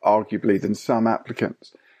older, arguably, than some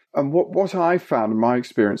applicants. And what I found in my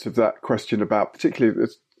experience of that question about, particularly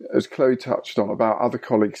as Chloe touched on, about other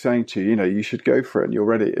colleagues saying to you, you should go for it and you're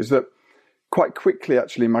ready, is that quite quickly,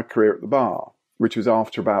 actually, in my career at the bar, which was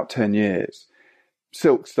after about 10 years,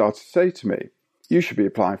 Silk started to say to me, you should be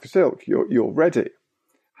applying for Silk, you're ready.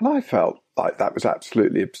 And I felt like that was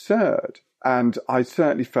absolutely absurd. And I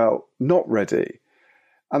certainly felt not ready.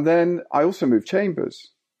 And then I also moved chambers.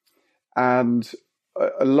 And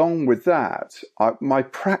along with that, my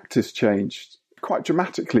practice changed quite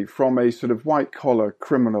dramatically from a sort of white-collar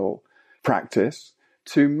criminal practice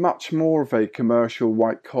to much more of a commercial,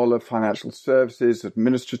 white-collar, financial services,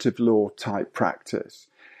 administrative law type practice.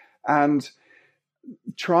 And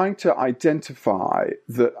trying to identify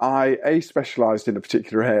that I specialised in a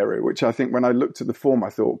particular area, which I think when I looked at the form, I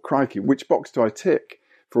thought, crikey, which box do I tick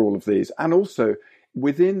for all of these? And also,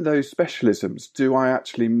 within those specialisms, do I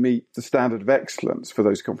actually meet the standard of excellence for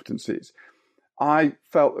those competencies? I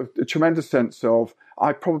felt a tremendous sense of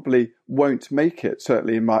I probably won't make it,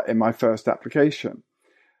 certainly in my first application.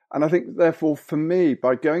 And I think, therefore, for me,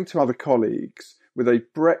 by going to other colleagues with a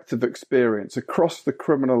breadth of experience across the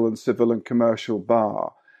criminal and civil and commercial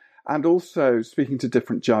bar, and also speaking to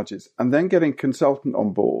different judges, and then getting consultant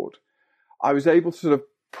on board, I was able to sort of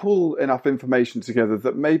pull enough information together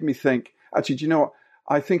that made me think, actually, do you know what?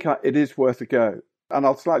 I think it is worth a go. And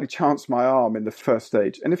I'll slightly chance my arm in the first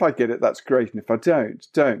stage. And if I get it, that's great. And if I don't.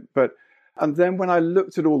 And then when I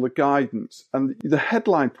looked at all the guidance, and the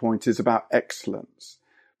headline point is about excellence.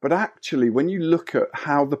 But actually, when you look at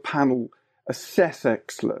how the panel assess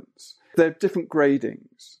excellence, there are different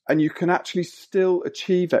gradings. And you can actually still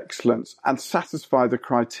achieve excellence and satisfy the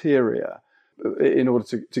criteria in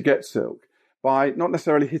order to get Silk by not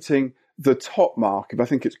necessarily hitting the top mark, if I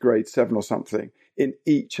think it's grade 7 or something, in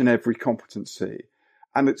each and every competency.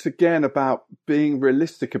 And it's again about being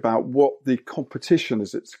realistic about what the competition,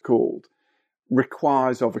 as it's called,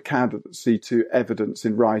 requires of a candidacy to evidence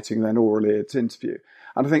in writing, then orally at interview.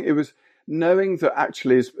 And I think it was knowing that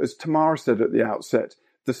actually, as Tamara said at the outset,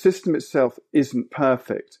 the system itself isn't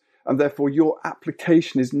perfect. And therefore, your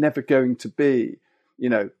application is never going to be,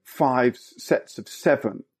 5 sets of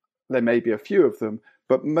 7. There may be a few of them,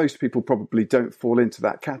 but most people probably don't fall into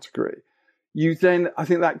that category. I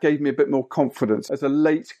think that gave me a bit more confidence as a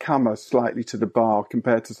late comer slightly to the bar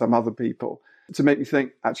compared to some other people, to make me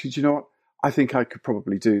think, actually, do you know what? I think I could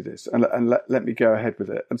probably do this, and let me go ahead with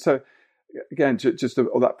it. And so, again, just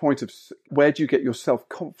on that point of where do you get your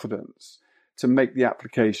self-confidence to make the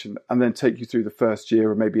application and then take you through the first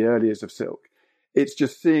year or maybe early years of Silk? It's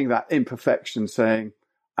just seeing that imperfection, saying,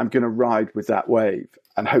 I'm going to ride with that wave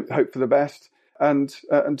and hope for the best. And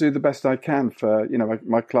do the best I can for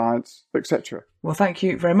my clients, etc. Well, thank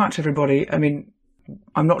you very much, everybody. I mean,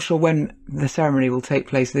 I'm not sure when the ceremony will take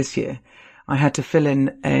place this year. I had to fill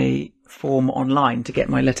in a form online to get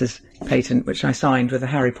my letters patent, which I signed with a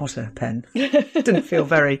Harry Potter pen. Didn't feel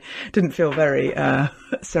very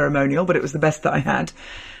ceremonial, but it was the best that I had.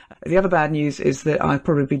 The other bad news is that I'll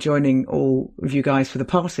probably be joining all of you guys for the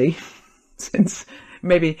party, since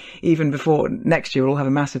maybe even before next year we'll have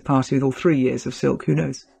a massive party with all 3 years of Silk. Who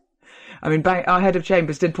knows? I mean, our head of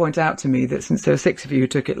chambers did point out to me that since there were 6 of you who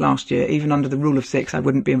took it last year, even under the rule of 6, I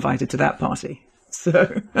wouldn't be invited to that party.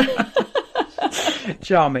 So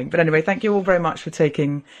charming. But anyway, thank you all very much for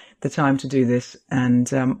taking the time to do this,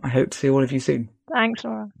 and I hope to see all of you soon. Thanks,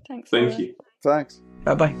 Laura. Thanks. Thank you. Thanks.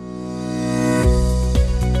 Bye-bye.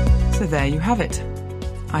 So there you have it.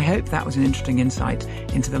 I hope that was an interesting insight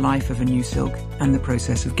into the life of a new Silk and the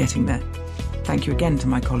process of getting there. Thank you again to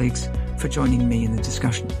my colleagues for joining me in the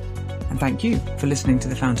discussion. And thank you for listening to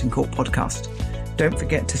the Fountain Court podcast. Don't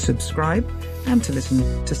forget to subscribe and to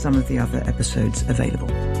listen to some of the other episodes available.